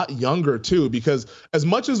a lot younger, too, because as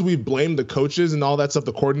much as we've blamed the coaches and all that stuff,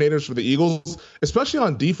 the coordinators for the Eagles, especially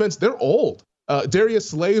on defense, they're old.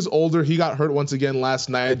 Darius Slay's older. He got hurt once again last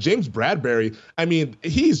night. James Bradbury, I mean,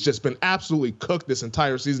 he's just been absolutely cooked this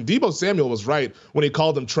entire season. Deebo Samuel was right when he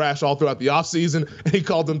called them trash all throughout the offseason, and he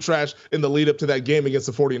called them trash in the lead up to that game against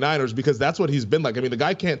the 49ers because that's what he's been like. I mean, the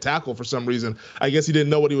guy can't tackle for some reason. I guess he didn't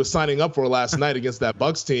know what he was signing up for last night against that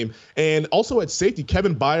Bucs team. And also at safety,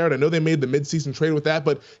 Kevin Byard, I know they made the midseason trade with that,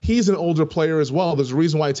 but he's an older player as well. There's a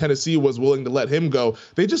reason why Tennessee was willing to let him go.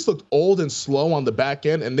 They just looked old and slow on the back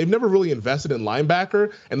end, and they've never really invested in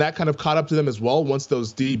linebacker, and that kind of caught up to them as well once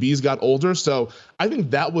those DBs got older. So I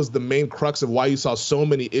think that was the main crux of why you saw so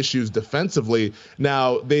many issues defensively.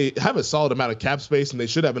 Now, they have a solid amount of cap space, and they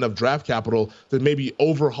should have enough draft capital to maybe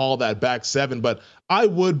overhaul that back seven, but I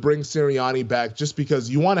would bring Sirianni back just because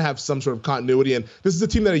you want to have some sort of continuity. And this is a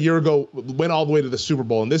team that a year ago went all the way to the Super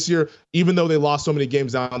Bowl. And this year, even though they lost so many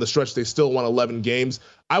games down the stretch, they still won 11 games.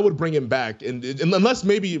 I would bring him back. And unless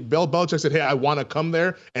maybe Bill Belichick said, hey, I want to come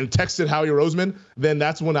there and texted Howie Roseman, then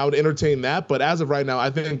that's when I would entertain that. But as of right now, I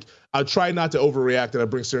think I'll try not to overreact and I'll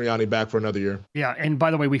bring Sirianni back for another year. Yeah, and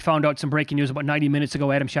by the way, we found out some breaking news about 90 minutes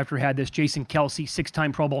ago. Adam Schefter had this. Jason Kelce,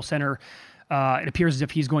 6-time Pro Bowl center. It appears as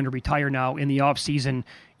if he's going to retire now in the offseason.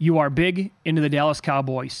 You are big into the Dallas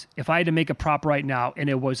Cowboys. If I had to make a prop right now, and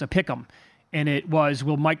it was a pick'em, and it was,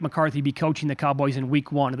 will Mike McCarthy be coaching the Cowboys in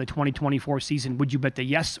week 1 of the 2024 season, would you bet the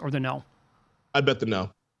yes or the no? I'd bet the no.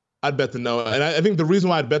 I'd bet the no. And I think the reason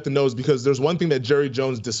why I'd bet the no is because there's one thing that Jerry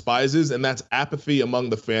Jones despises, and that's apathy among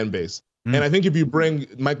the fan base. And I think if you bring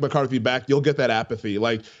Mike McCarthy back, you'll get that apathy.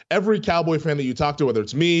 Like every Cowboy fan that you talk to, whether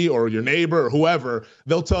it's me or your neighbor or whoever,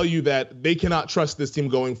 they'll tell you that they cannot trust this team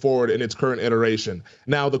going forward in its current iteration.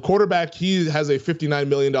 Now, the quarterback, he has a $59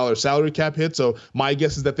 million salary cap hit. So my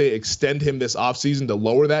guess is that they extend him this offseason to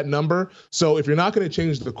lower that number. So if you're not going to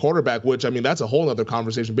change the quarterback, which, I mean, that's a whole other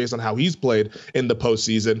conversation based on how he's played in the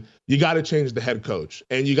postseason, you got to change the head coach.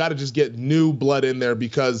 And you got to just get new blood in there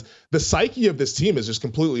because the psyche of this team is just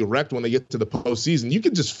completely wrecked when they get to the postseason. You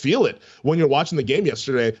can just feel it when you're watching the game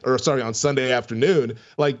on Sunday afternoon.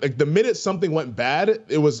 Like the minute something went bad,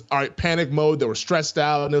 it was all right, panic mode. They were stressed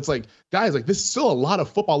out, and it's like, guys, like this is still a lot of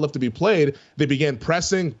football left to be played. They began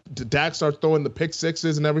pressing. Dak starts throwing the pick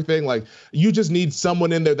sixes and everything. Like you just need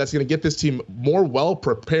someone in there that's going to get this team more well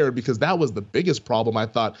prepared, because that was the biggest problem. I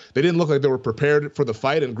thought they didn't look like they were prepared for the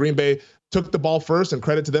fight, and Green Bay took the ball first, and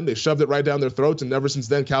credit to them. They shoved it right down their throats, and ever since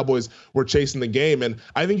then, Cowboys were chasing the game. And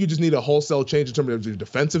I think you just need a wholesale change in terms of your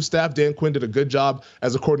defensive staff. Dan Quinn did a good job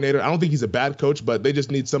as a coordinator. I don't think he's a bad coach, but they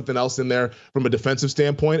just need something else in there from a defensive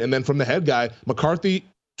standpoint. And then from the head guy, McCarthy,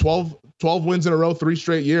 12 wins in a row, 3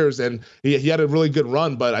 straight years, and he had a really good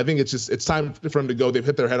run, but I think it's time for him to go. They've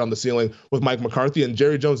hit their head on the ceiling with Mike McCarthy, and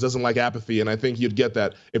Jerry Jones doesn't like apathy, and I think you'd get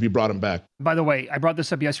that if you brought him back. By the way, I brought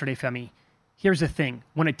this up yesterday, Femi. Here's the thing.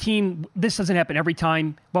 When a team, this doesn't happen every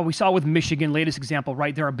time, but we saw with Michigan, latest example,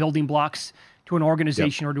 right? There are building blocks to an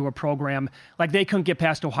organization or to a program. Like they couldn't get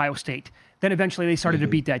past Ohio State. Then eventually they started to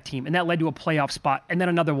beat that team, and that led to a playoff spot, and then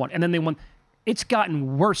another one, and then they won. It's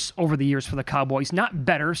gotten worse over the years for the Cowboys, not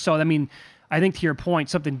better. So, I mean, I think to your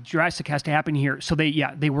point, something drastic has to happen here. So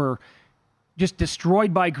they were just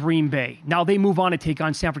destroyed by Green Bay. Now they move on to take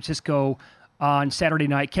on San Francisco on Saturday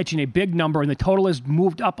night, catching a big number, and the total has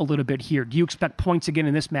moved up a little bit here. Do you expect points again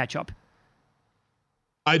in this matchup?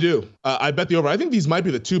 I do. I bet the over. I think these might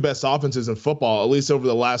be the 2 best offenses in football, at least over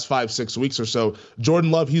the last 5-6 weeks or so.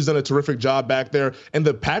 Jordan Love, he's done a terrific job back there. And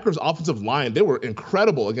the Packers' offensive line, they were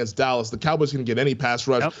incredible against Dallas. The Cowboys can get any pass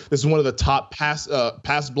rush. Yep. This is one of the top pass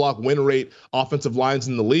block win rate offensive lines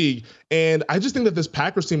in the league. And I just think that this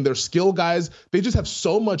Packers team, their skill guys, they just have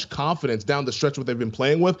so much confidence down the stretch what they've been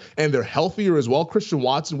playing with, and they're healthier as well. Christian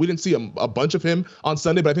Watson, we didn't see a bunch of him on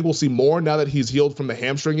Sunday, but I think we'll see more now that he's healed from the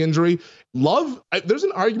hamstring injury. Love, there's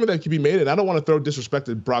an argument that could be made, and I don't want to throw disrespect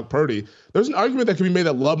to Brock Purdy. There's an argument that could be made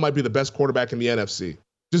that Love might be the best quarterback in the NFC.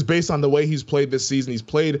 Just based on the way he's played this season. He's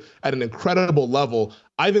played at an incredible level.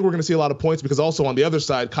 I think we're going to see a lot of points because also on the other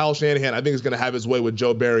side, Kyle Shanahan, I think, is going to have his way with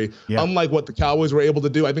Joe Barry. Yeah. Unlike what the Cowboys were able to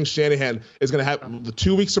do, I think Shanahan is going to have the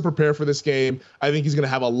 2 weeks to prepare for this game. I think he's going to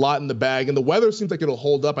have a lot in the bag. And the weather seems like it'll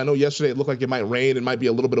hold up. I know yesterday it looked like it might rain. It might be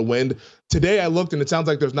a little bit of wind. Today I looked and it sounds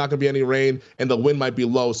like there's not going to be any rain and the wind might be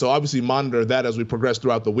low. So obviously monitor that as we progress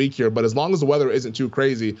throughout the week here. But as long as the weather isn't too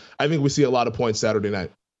crazy, I think we see a lot of points Saturday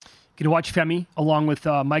night. You can watch Femi along with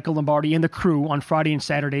Michael Lombardi and the crew on Friday and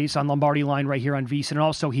Saturdays on Lombardi Line right here on VSiN. And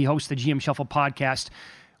also he hosts the GM Shuffle podcast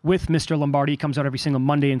with Mr. Lombardi. It comes out every single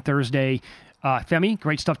Monday and Thursday. Femi,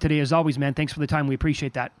 great stuff today as always, man. Thanks for the time. We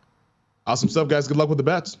appreciate that. Awesome stuff, guys. Good luck with the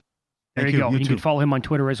bets. There you go. You can follow him on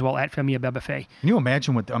Twitter as well, at Femi Abebefe. Can you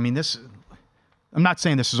imagine what, I mean, this, I'm not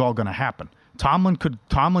saying this is all going to happen. Tomlin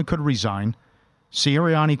could resign.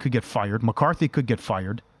 Sirianni could get fired. McCarthy could get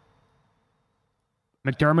fired.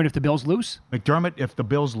 McDermott if the Bills lose? McDermott if the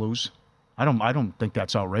Bills lose. I don't think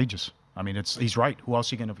that's outrageous. I mean, he's right. Who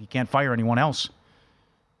else you can't fire anyone else?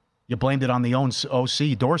 You blamed it on the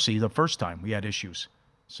OC, Dorsey, the first time we had issues.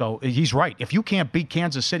 So he's right. If you can't beat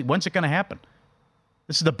Kansas City, when's it going to happen?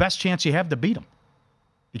 This is the best chance you have to beat them.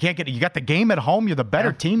 You got the game at home. You're the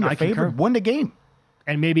better team. You're favored. Win the game.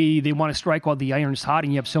 And maybe they want to strike while the iron's hot,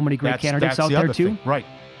 and you have so many great candidates out there too. Thing. Right.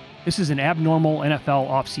 This is an abnormal NFL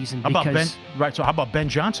offseason. So how about Ben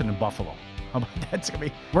Johnson in Buffalo? How about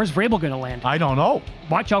that? Where's Vrabel going to land? I don't know.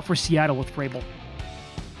 Watch out for Seattle with Vrabel.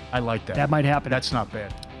 I like that. That might happen. That's not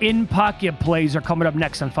bad. In-pocket plays are coming up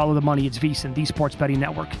next on Follow the Money. It's VSiN, the Sports Betting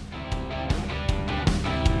Network.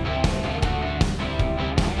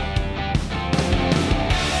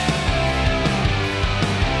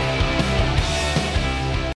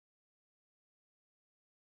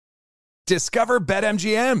 Discover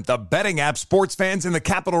BetMGM, the betting app sports fans in the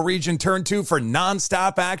capital region turn to for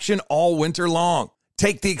nonstop action all winter long.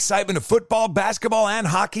 Take the excitement of football, basketball, and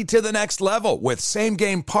hockey to the next level with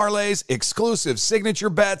same-game parlays, exclusive signature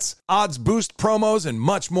bets, odds boost promos, and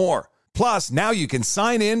much more. Plus, now you can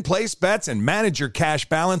sign in, place bets, and manage your cash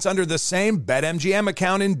balance under the same BetMGM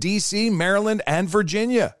account in D.C., Maryland, and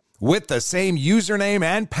Virginia. With the same username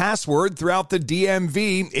and password throughout the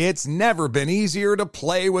DMV, it's never been easier to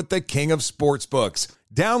play with the king of sportsbooks.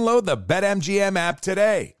 Download the BetMGM app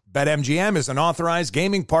today. BetMGM is an authorized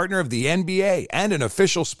gaming partner of the NBA and an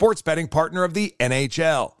official sports betting partner of the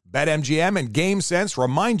NHL. BetMGM and GameSense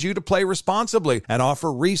remind you to play responsibly and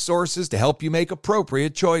offer resources to help you make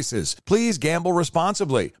appropriate choices. Please gamble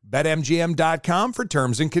responsibly. BetMGM.com for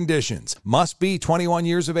terms and conditions. Must be 21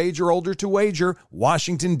 years of age or older to wager.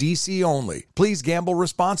 Washington, D.C. only. Please gamble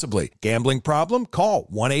responsibly. Gambling problem? Call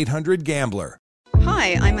 1-800-GAMBLER. Hi,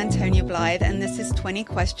 Hi, I'm Antonia Blythe, and this is 20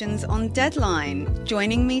 Questions on Deadline.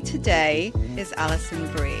 Joining me today is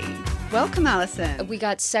Alison Brie. Welcome, Alison. We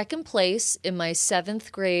got second place in my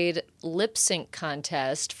 7th grade lip sync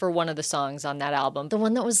contest for one of the songs on that album. The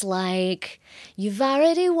one that was like, "You've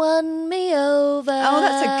already won me over." Oh,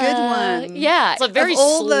 that's a good one. Yeah. It's very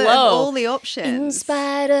slow. Of all the options. In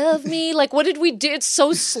spite of me. Like, what did we do? It's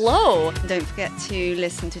so slow. Don't forget to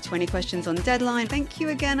listen to 20 Questions on Deadline. Thank you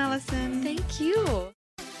again, Alison. Thank you.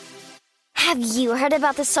 Have you heard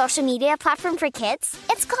about the social media platform for kids?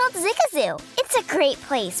 It's called Zigazoo. It's a great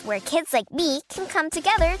place where kids like me can come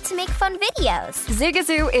together to make fun videos.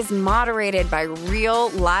 Zigazoo is moderated by real,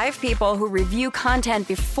 live people who review content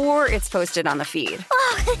before it's posted on the feed.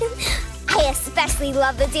 Oh, I especially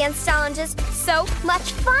love the dance challenges. So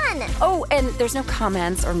much fun. Oh, and there's no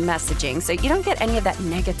comments or messaging, so you don't get any of that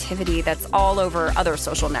negativity that's all over other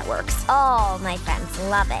social networks. All my friends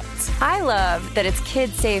love it. I love that it's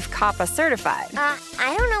KidSafe COPPA certified.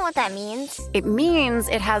 I don't know what that means. It means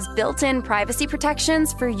it has built-in privacy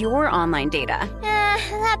protections for your online data.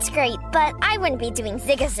 That's great, but I wouldn't be doing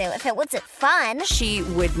Zigazoo if it wasn't fun. She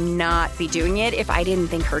would not be doing it if I didn't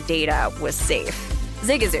think her data was safe.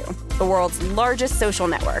 Zigazoo, the world's largest social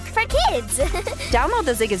network. For kids. Download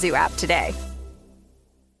the Zigazoo app today.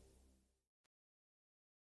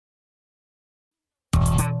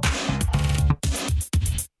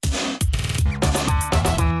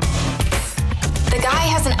 The guy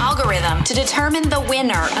has an algorithm to determine the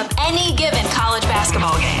winner of any given college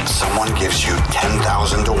basketball game. Someone gives you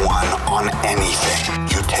 10,000 to 1 on anything.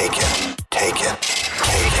 You take it. Take it.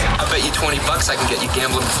 Take it. I bet you $20 I can get you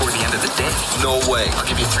gambling before the end of the day. No way. I'll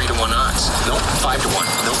give you 3 to 1 odds. Nope. 5 to 1.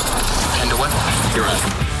 Nope. 10 to 1. You're on.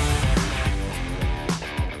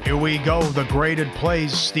 Here we go. The graded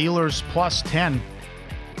plays. Steelers plus 10.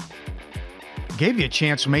 Gave you a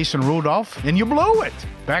chance, Mason Rudolph, and you blew it.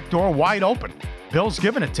 Back door wide open. Bill's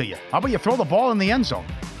giving it to you. How about you throw the ball in the end zone?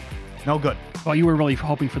 No good. Well, you were really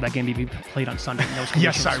hoping for that game to be played on Sunday in those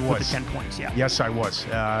conditions. Yes, I was. With the 10 points, yeah. Yes, I was.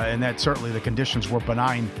 And that certainly the conditions were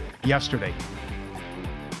benign yesterday.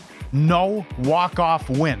 No walk-off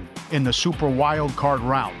win in the Super Wild Card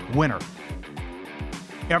round. Winner.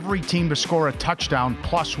 Every team to score a touchdown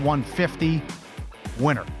plus 150.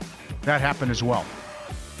 Winner. That happened as well.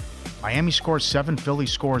 Miami scores 7, Philly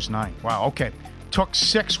scores 9. Wow, okay. Took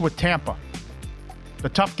 6 with Tampa. The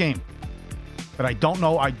tough game. But I don't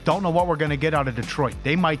know what we're going to get out of Detroit.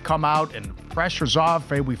 They might come out and pressure's off.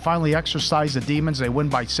 Hey, we finally exercise the demons. They win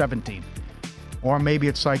by 17. Or maybe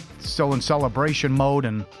it's like still in celebration mode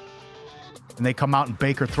and they come out and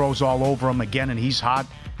Baker throws all over them again and he's hot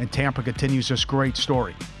and Tampa continues this great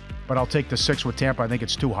story. But I'll take the 6 with Tampa. I think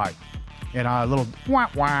it's too high. And a little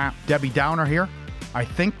wah-wah Debbie Downer here. I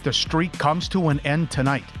think the streak comes to an end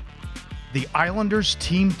tonight. The Islanders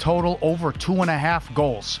team total over 2.5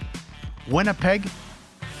 goals. Winnipeg,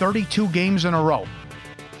 32 games in a row.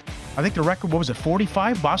 I think the record, what was it,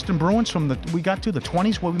 45? Boston Bruins we got to the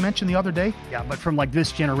 20s, what we mentioned the other day? Yeah, but from like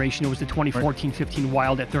this generation, it was the 2014-15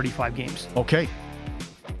 Wild at 35 games. Okay.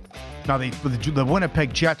 Now, the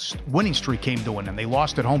Winnipeg Jets winning streak came to an end. They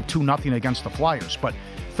lost at home 2-0 against the Flyers. But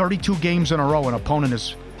 32 games in a row, an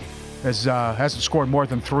opponent hasn't scored more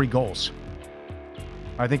than 3 goals.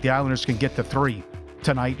 I think the Islanders can get to 3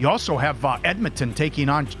 tonight. You also have Edmonton taking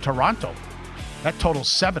on Toronto. That totals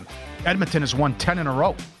 7. Edmonton has won 10 in a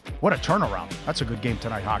row. What a turnaround. That's a good game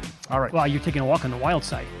tonight, hockey. All right. Well, you're taking a walk on the wild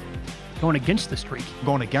side. Going against the streak.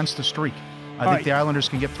 Going against the streak. I think the Islanders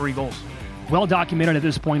can get 3 goals. Well documented at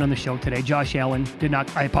this point on the show today. Josh Allen did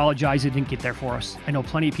not, I apologize, it didn't get there for us. I know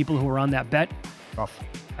plenty of people who were on that bet. Tough.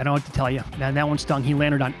 I don't know what to tell you. Man, that one stung. He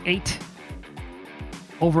landed on 8.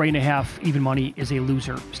 Over 8.5 even money is a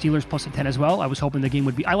loser. Steelers plus a 10 as well. I was hoping the game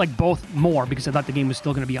would be. I like both more because I thought the game was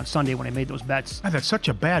still going to be on Sunday when I made those bets. That's such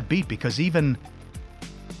a bad beat because even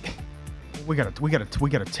we got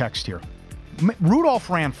a text here.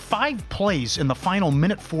 Rudolph ran 5 plays in the final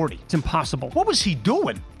minute 40. It's impossible. What was he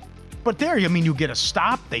doing? But there, I mean, you get a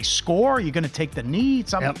stop, they score. You're going to take the knee,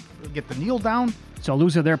 get the kneel down. So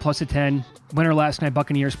loser there plus a 10. Winner last night,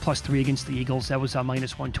 Buccaneers plus 3 against the Eagles. That was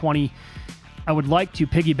minus 120. I would like to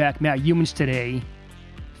piggyback Matt Humans today,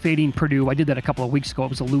 fading Purdue. I did that a couple of weeks ago.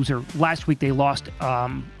 It was a loser. Last week they lost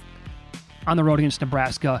on the road against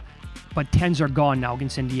Nebraska, but 10s are gone now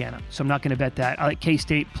against Indiana. So I'm not going to bet that. I like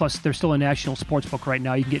K-State, plus they're still a national sports book right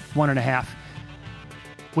now. You can get 1.5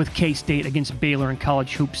 with K-State against Baylor in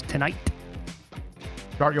college hoops tonight.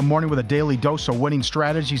 Start your morning with a daily dose of winning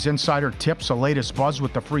strategies, insider tips, the latest buzz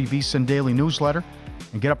with the free VSiN daily newsletter.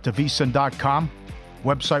 And get up to VSiN.com.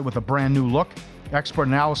 Website with a brand new look. Expert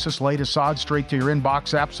analysis, latest odds straight to your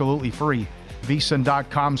inbox, absolutely free.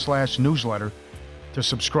 vsin.com/newsletter to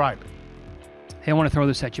subscribe. Hey, I want to throw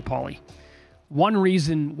this at you, Paulie. One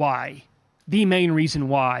reason why, the main reason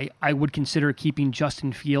why I would consider keeping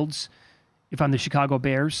Justin Fields if I'm the Chicago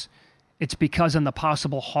Bears, it's because on the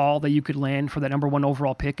possible haul that you could land for that number 1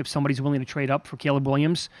 overall pick if somebody's willing to trade up for Caleb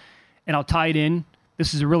Williams. And I'll tie it in.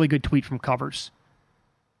 This is a really good tweet from Covers.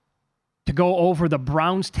 To go over the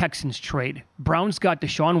Browns-Texans trade, Browns got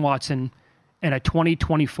Deshaun Watson and a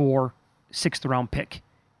 2024 6th-round pick.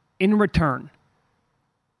 In return,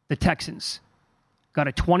 the Texans got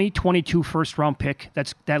a 2022 first-round pick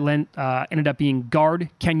that ended up being guard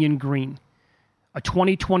Kenyon Green, a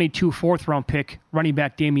 2022 4th-round pick, running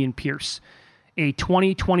back Dameon Pierce, a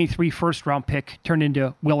 2023 first-round pick turned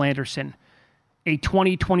into Will Anderson, a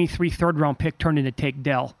 2023 3rd-round pick turned into Tank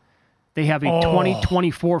Dell. They have a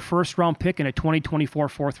 2024 first-round pick and a 2024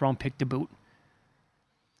 4th-round pick to boot.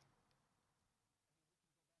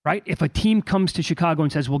 Right? If a team comes to Chicago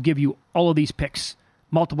and says, we'll give you all of these picks,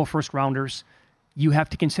 multiple first-rounders, you have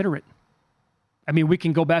to consider it. I mean, we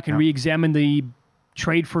can go back and re-examine the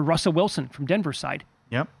trade for Russell Wilson from Denver's side.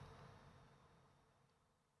 Yep.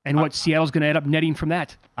 And what Seattle's going to end up netting from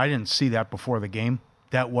that. I didn't see that before the game.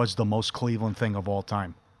 That was the most Cleveland thing of all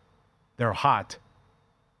time. They're hot.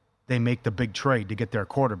 They make the big trade to get their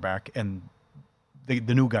quarterback, and the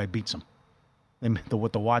new guy beats them.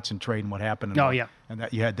 With the Watson trade and what happened. And and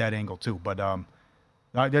that you had that angle too. But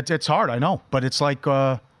it's hard, I know. But it's like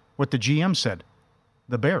what the GM said.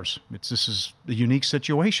 The Bears. This is a unique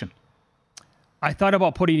situation. I thought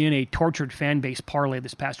about putting in a tortured fan base parlay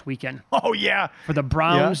this past weekend. Oh, yeah. For the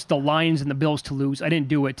Browns, the Lions, and the Bills to lose. I didn't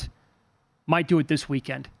do it. Might do it this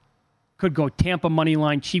weekend. Could go Tampa money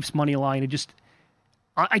line, Chiefs money line, and just,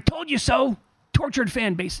 I told you so. Tortured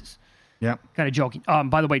fan bases. Yeah. Kind of joking.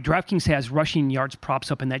 By the way, DraftKings has rushing yards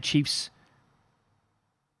props up in that Chiefs-Bills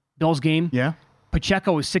game. Yeah.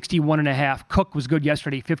 Pacheco was 61.5. Cook was good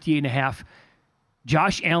yesterday, 58.5.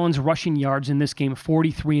 Josh Allen's rushing yards in this game,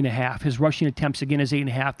 43.5. His rushing attempts, again, is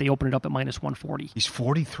 8.5. They open it up at -140. He's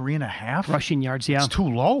 43.5? Rushing yards, yeah. It's too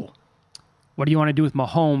low. What do you want to do with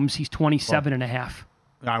Mahomes? He's 27.5.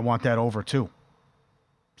 I want that over, too.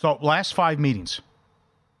 So, last 5 meetings.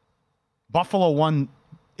 Buffalo won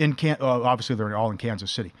in obviously they're all in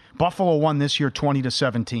Kansas City. Buffalo won this year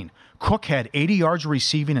 20-17. Cook had 80 yards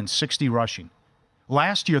receiving and 60 rushing.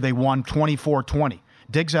 Last year they won 24-20.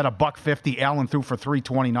 Diggs had $150. Allen threw for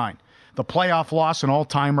 $329. The playoff loss, an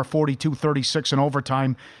all-timer, 42-36 in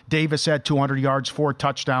overtime. Davis had 200 yards, 4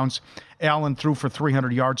 touchdowns. Allen threw for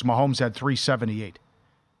 300 yards. Mahomes had 378.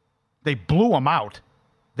 They blew him out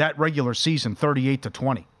that regular season,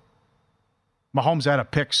 38-20. Mahomes had a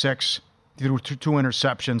pick 6. He threw 2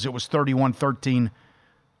 interceptions. It was 31-13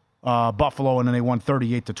 Buffalo, and then they won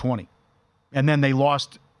 38-20. And then they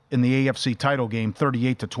lost in the AFC title game,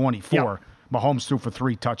 38-24. Yep. Mahomes threw for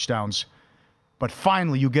 3 touchdowns. But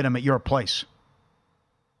finally, you get him at your place.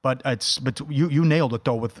 But you nailed it,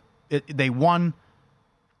 though. They won,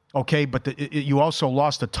 okay, but you also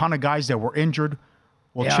lost a ton of guys that were injured.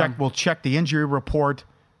 We'll check the injury report.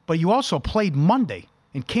 But you also played Monday,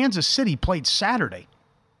 and Kansas City played Saturday.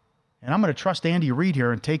 And I'm going to trust Andy Reid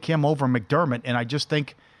here and take him over McDermott, and I just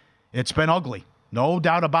think it's been ugly. No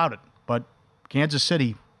doubt about it. But Kansas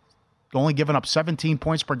City only giving up 17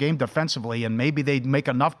 points per game defensively, and maybe they'd make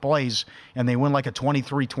enough plays and they win like a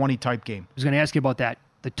 23-20 type game. I was going to ask you about that.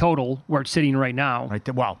 The total, where it's sitting right now.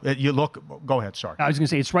 Right. Wow. You look. Go ahead. Sorry. I was going to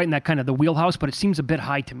say it's right in that kind of the wheelhouse, but it seems a bit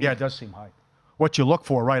high to me. Yeah, it does seem high. What you look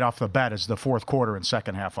for right off the bat is the fourth quarter and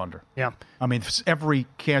second half under. Yeah. I mean, every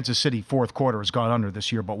Kansas City fourth quarter has gone under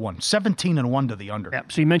this year but one. 17-1 to the under. Yeah.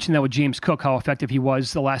 So you mentioned that with James Cook, how effective he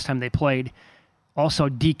was the last time they played. Also,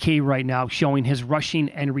 DK right now showing his rushing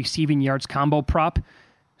and receiving yards combo prop,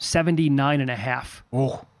 79.5.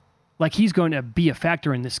 Oh. Like he's going to be a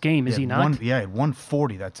factor in this game, is he not?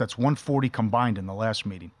 140. That's 140 combined in the last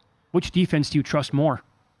meeting. Which defense do you trust more?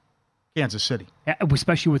 Kansas City.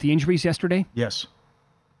 Especially with the injuries yesterday? Yes.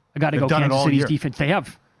 I got to go Kansas City's defense. They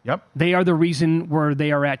have. Yep. They are the reason where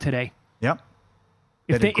they are at today. Yep.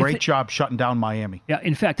 They did a great job shutting down Miami. Yeah.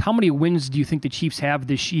 In fact, how many wins do you think the Chiefs have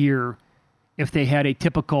this year if they had a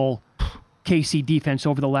typical KC defense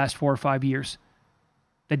over the last 4 or 5 years?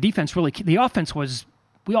 The defense really, the offense was,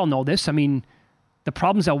 we all know this. I mean, the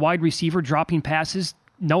problems at wide receiver, dropping passes,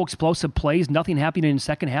 no explosive plays, nothing happening in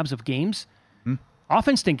second halves of games.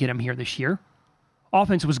 Offense didn't get him here this year.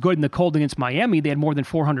 Offense was good in the cold against Miami. They had more than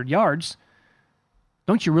 400 yards.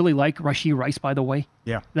 Don't you really like Rashee Rice, by the way?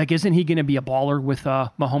 Yeah. Like, isn't he going to be a baller with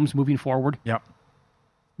Mahomes moving forward? Yep.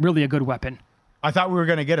 Really a good weapon. I thought we were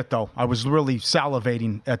going to get it, though. I was really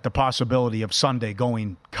salivating at the possibility of Sunday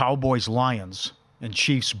going Cowboys-Lions and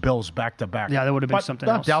Chiefs-Bills back-to-back. Yeah, that would have been something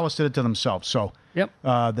else. Dallas did it to themselves, so yep.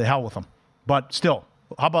 The hell with them. But still,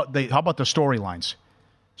 how about the storylines?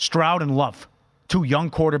 Stroud and Love, two young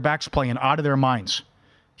quarterbacks playing out of their minds.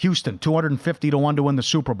 Houston, 250-1 to win the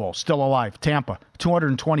Super Bowl, still alive. Tampa,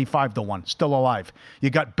 225-1, still alive. You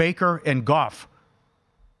got Baker and Goff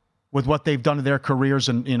with what they've done to their careers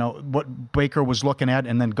and, what Baker was looking at,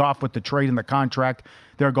 and then Goff with the trade and the contract.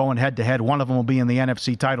 They're going head-to-head. One of them will be in the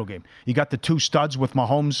NFC title game. You got the two studs with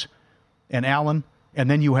Mahomes and Allen, and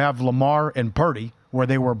then you have Lamar and Purdy, where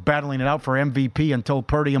they were battling it out for MVP until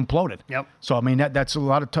Purdy imploded. Yep. So, I mean, that's a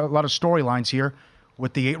lot of storylines here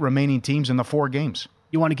with the 8 remaining teams in the 4 games.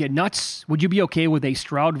 You want to get nuts? Would you be okay with a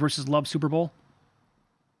Stroud versus Love Super Bowl?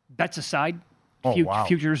 Bets aside. Wow.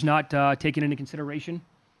 Futures not taken into consideration.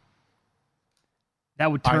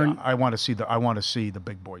 That would turn. I want to see the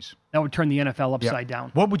big boys. That would turn the NFL upside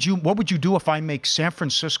down. What would you do if I make San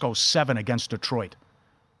Francisco 7 against Detroit?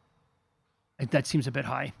 That seems a bit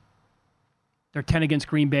high. They're 10 against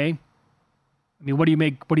Green Bay. I mean, what do you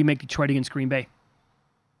make Detroit against Green Bay?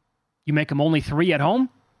 You make them only 3 at home?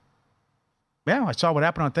 Yeah, I saw what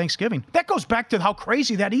happened on Thanksgiving. That goes back to how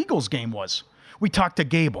crazy that Eagles game was. We talked to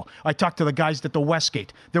Gable. I talked to the guys at the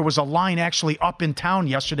Westgate. There was a line actually up in town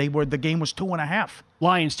yesterday where the game was 2.5.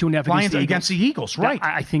 Lions 2.5 against the Eagles, right.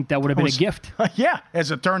 I think that would have been a gift. Yeah,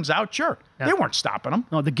 as it turns out, sure. Yeah. They weren't stopping them.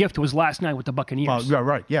 No, the gift was last night with the Buccaneers.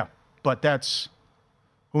 Right, yeah. But that's,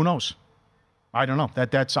 who knows? I don't know. I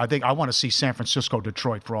think I want to see San Francisco,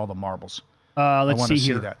 Detroit for all the marbles. Let's see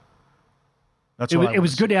here. That. It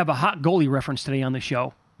was good to have a hot goalie reference today on the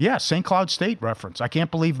show. Yeah, St. Cloud State reference. I can't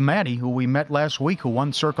believe Maddie, who we met last week, who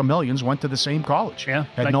won Circa Millions, went to the same college. Yeah.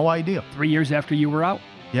 Had no idea. 3 years after you were out.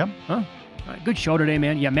 Yep. Huh? All right, good show today,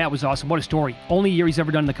 man. Yeah, Matt was awesome. What a story. Only year he's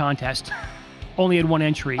ever done the contest. Only had 1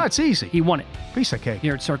 entry. That's easy. He won it. Piece of cake.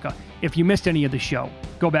 Here at Circa. If you missed any of the show,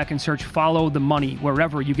 go back and search Follow the Money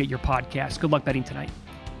wherever you get your podcasts. Good luck betting tonight.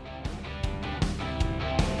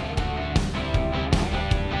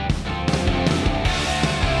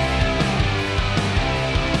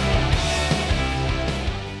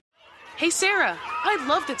 Hey Sarah, I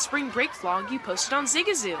love that spring break vlog you posted on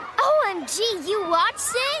Zigazoo. OMG, you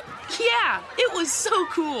watched it? Yeah, it was so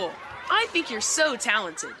cool. I think you're so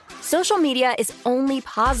talented. Social media is only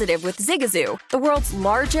positive with Zigazoo, the world's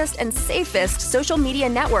largest and safest social media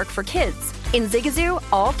network for kids. In Zigazoo,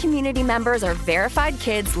 all community members are verified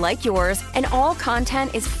kids like yours, and all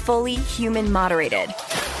content is fully human moderated.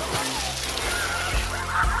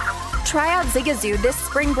 Try out Zigazoo this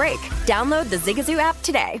spring break. Download the Zigazoo app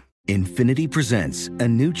today. Infiniti presents a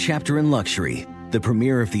new chapter in luxury, the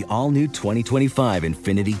premiere of the all-new 2025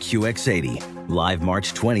 Infiniti QX80, live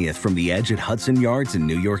March 20th from the Edge at Hudson Yards in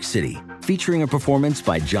New York City, featuring a performance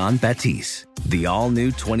by John Batiste. The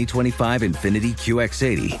all-new 2025 Infiniti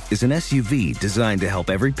QX80 is an SUV designed to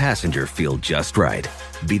help every passenger feel just right.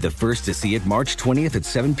 Be the first to see it March 20th at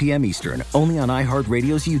 7 p.m. Eastern, only on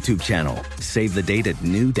iHeartRadio's YouTube channel. Save the date at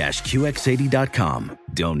new-QX80.com.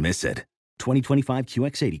 Don't miss it. 2025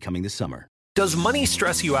 QX80 coming this summer. Does money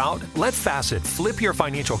stress you out? Let Facet flip your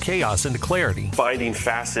financial chaos into clarity. Finding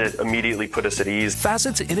Facet immediately put us at ease.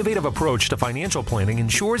 Facet's innovative approach to financial planning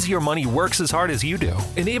ensures your money works as hard as you do,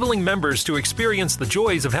 enabling members to experience the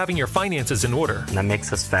joys of having your finances in order. And that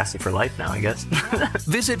makes us Facet for life now, I guess.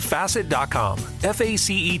 Visit Facet.com,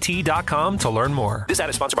 FACET.com to learn more. This ad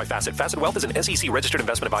is sponsored by Facet. Facet Wealth is an SEC registered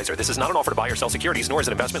investment advisor. This is not an offer to buy or sell securities, nor is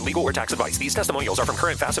it investment, legal, or tax advice. These testimonials are from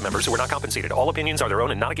current Facet members who are not compensated. All opinions are their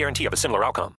own and not a guarantee of a similar outcome.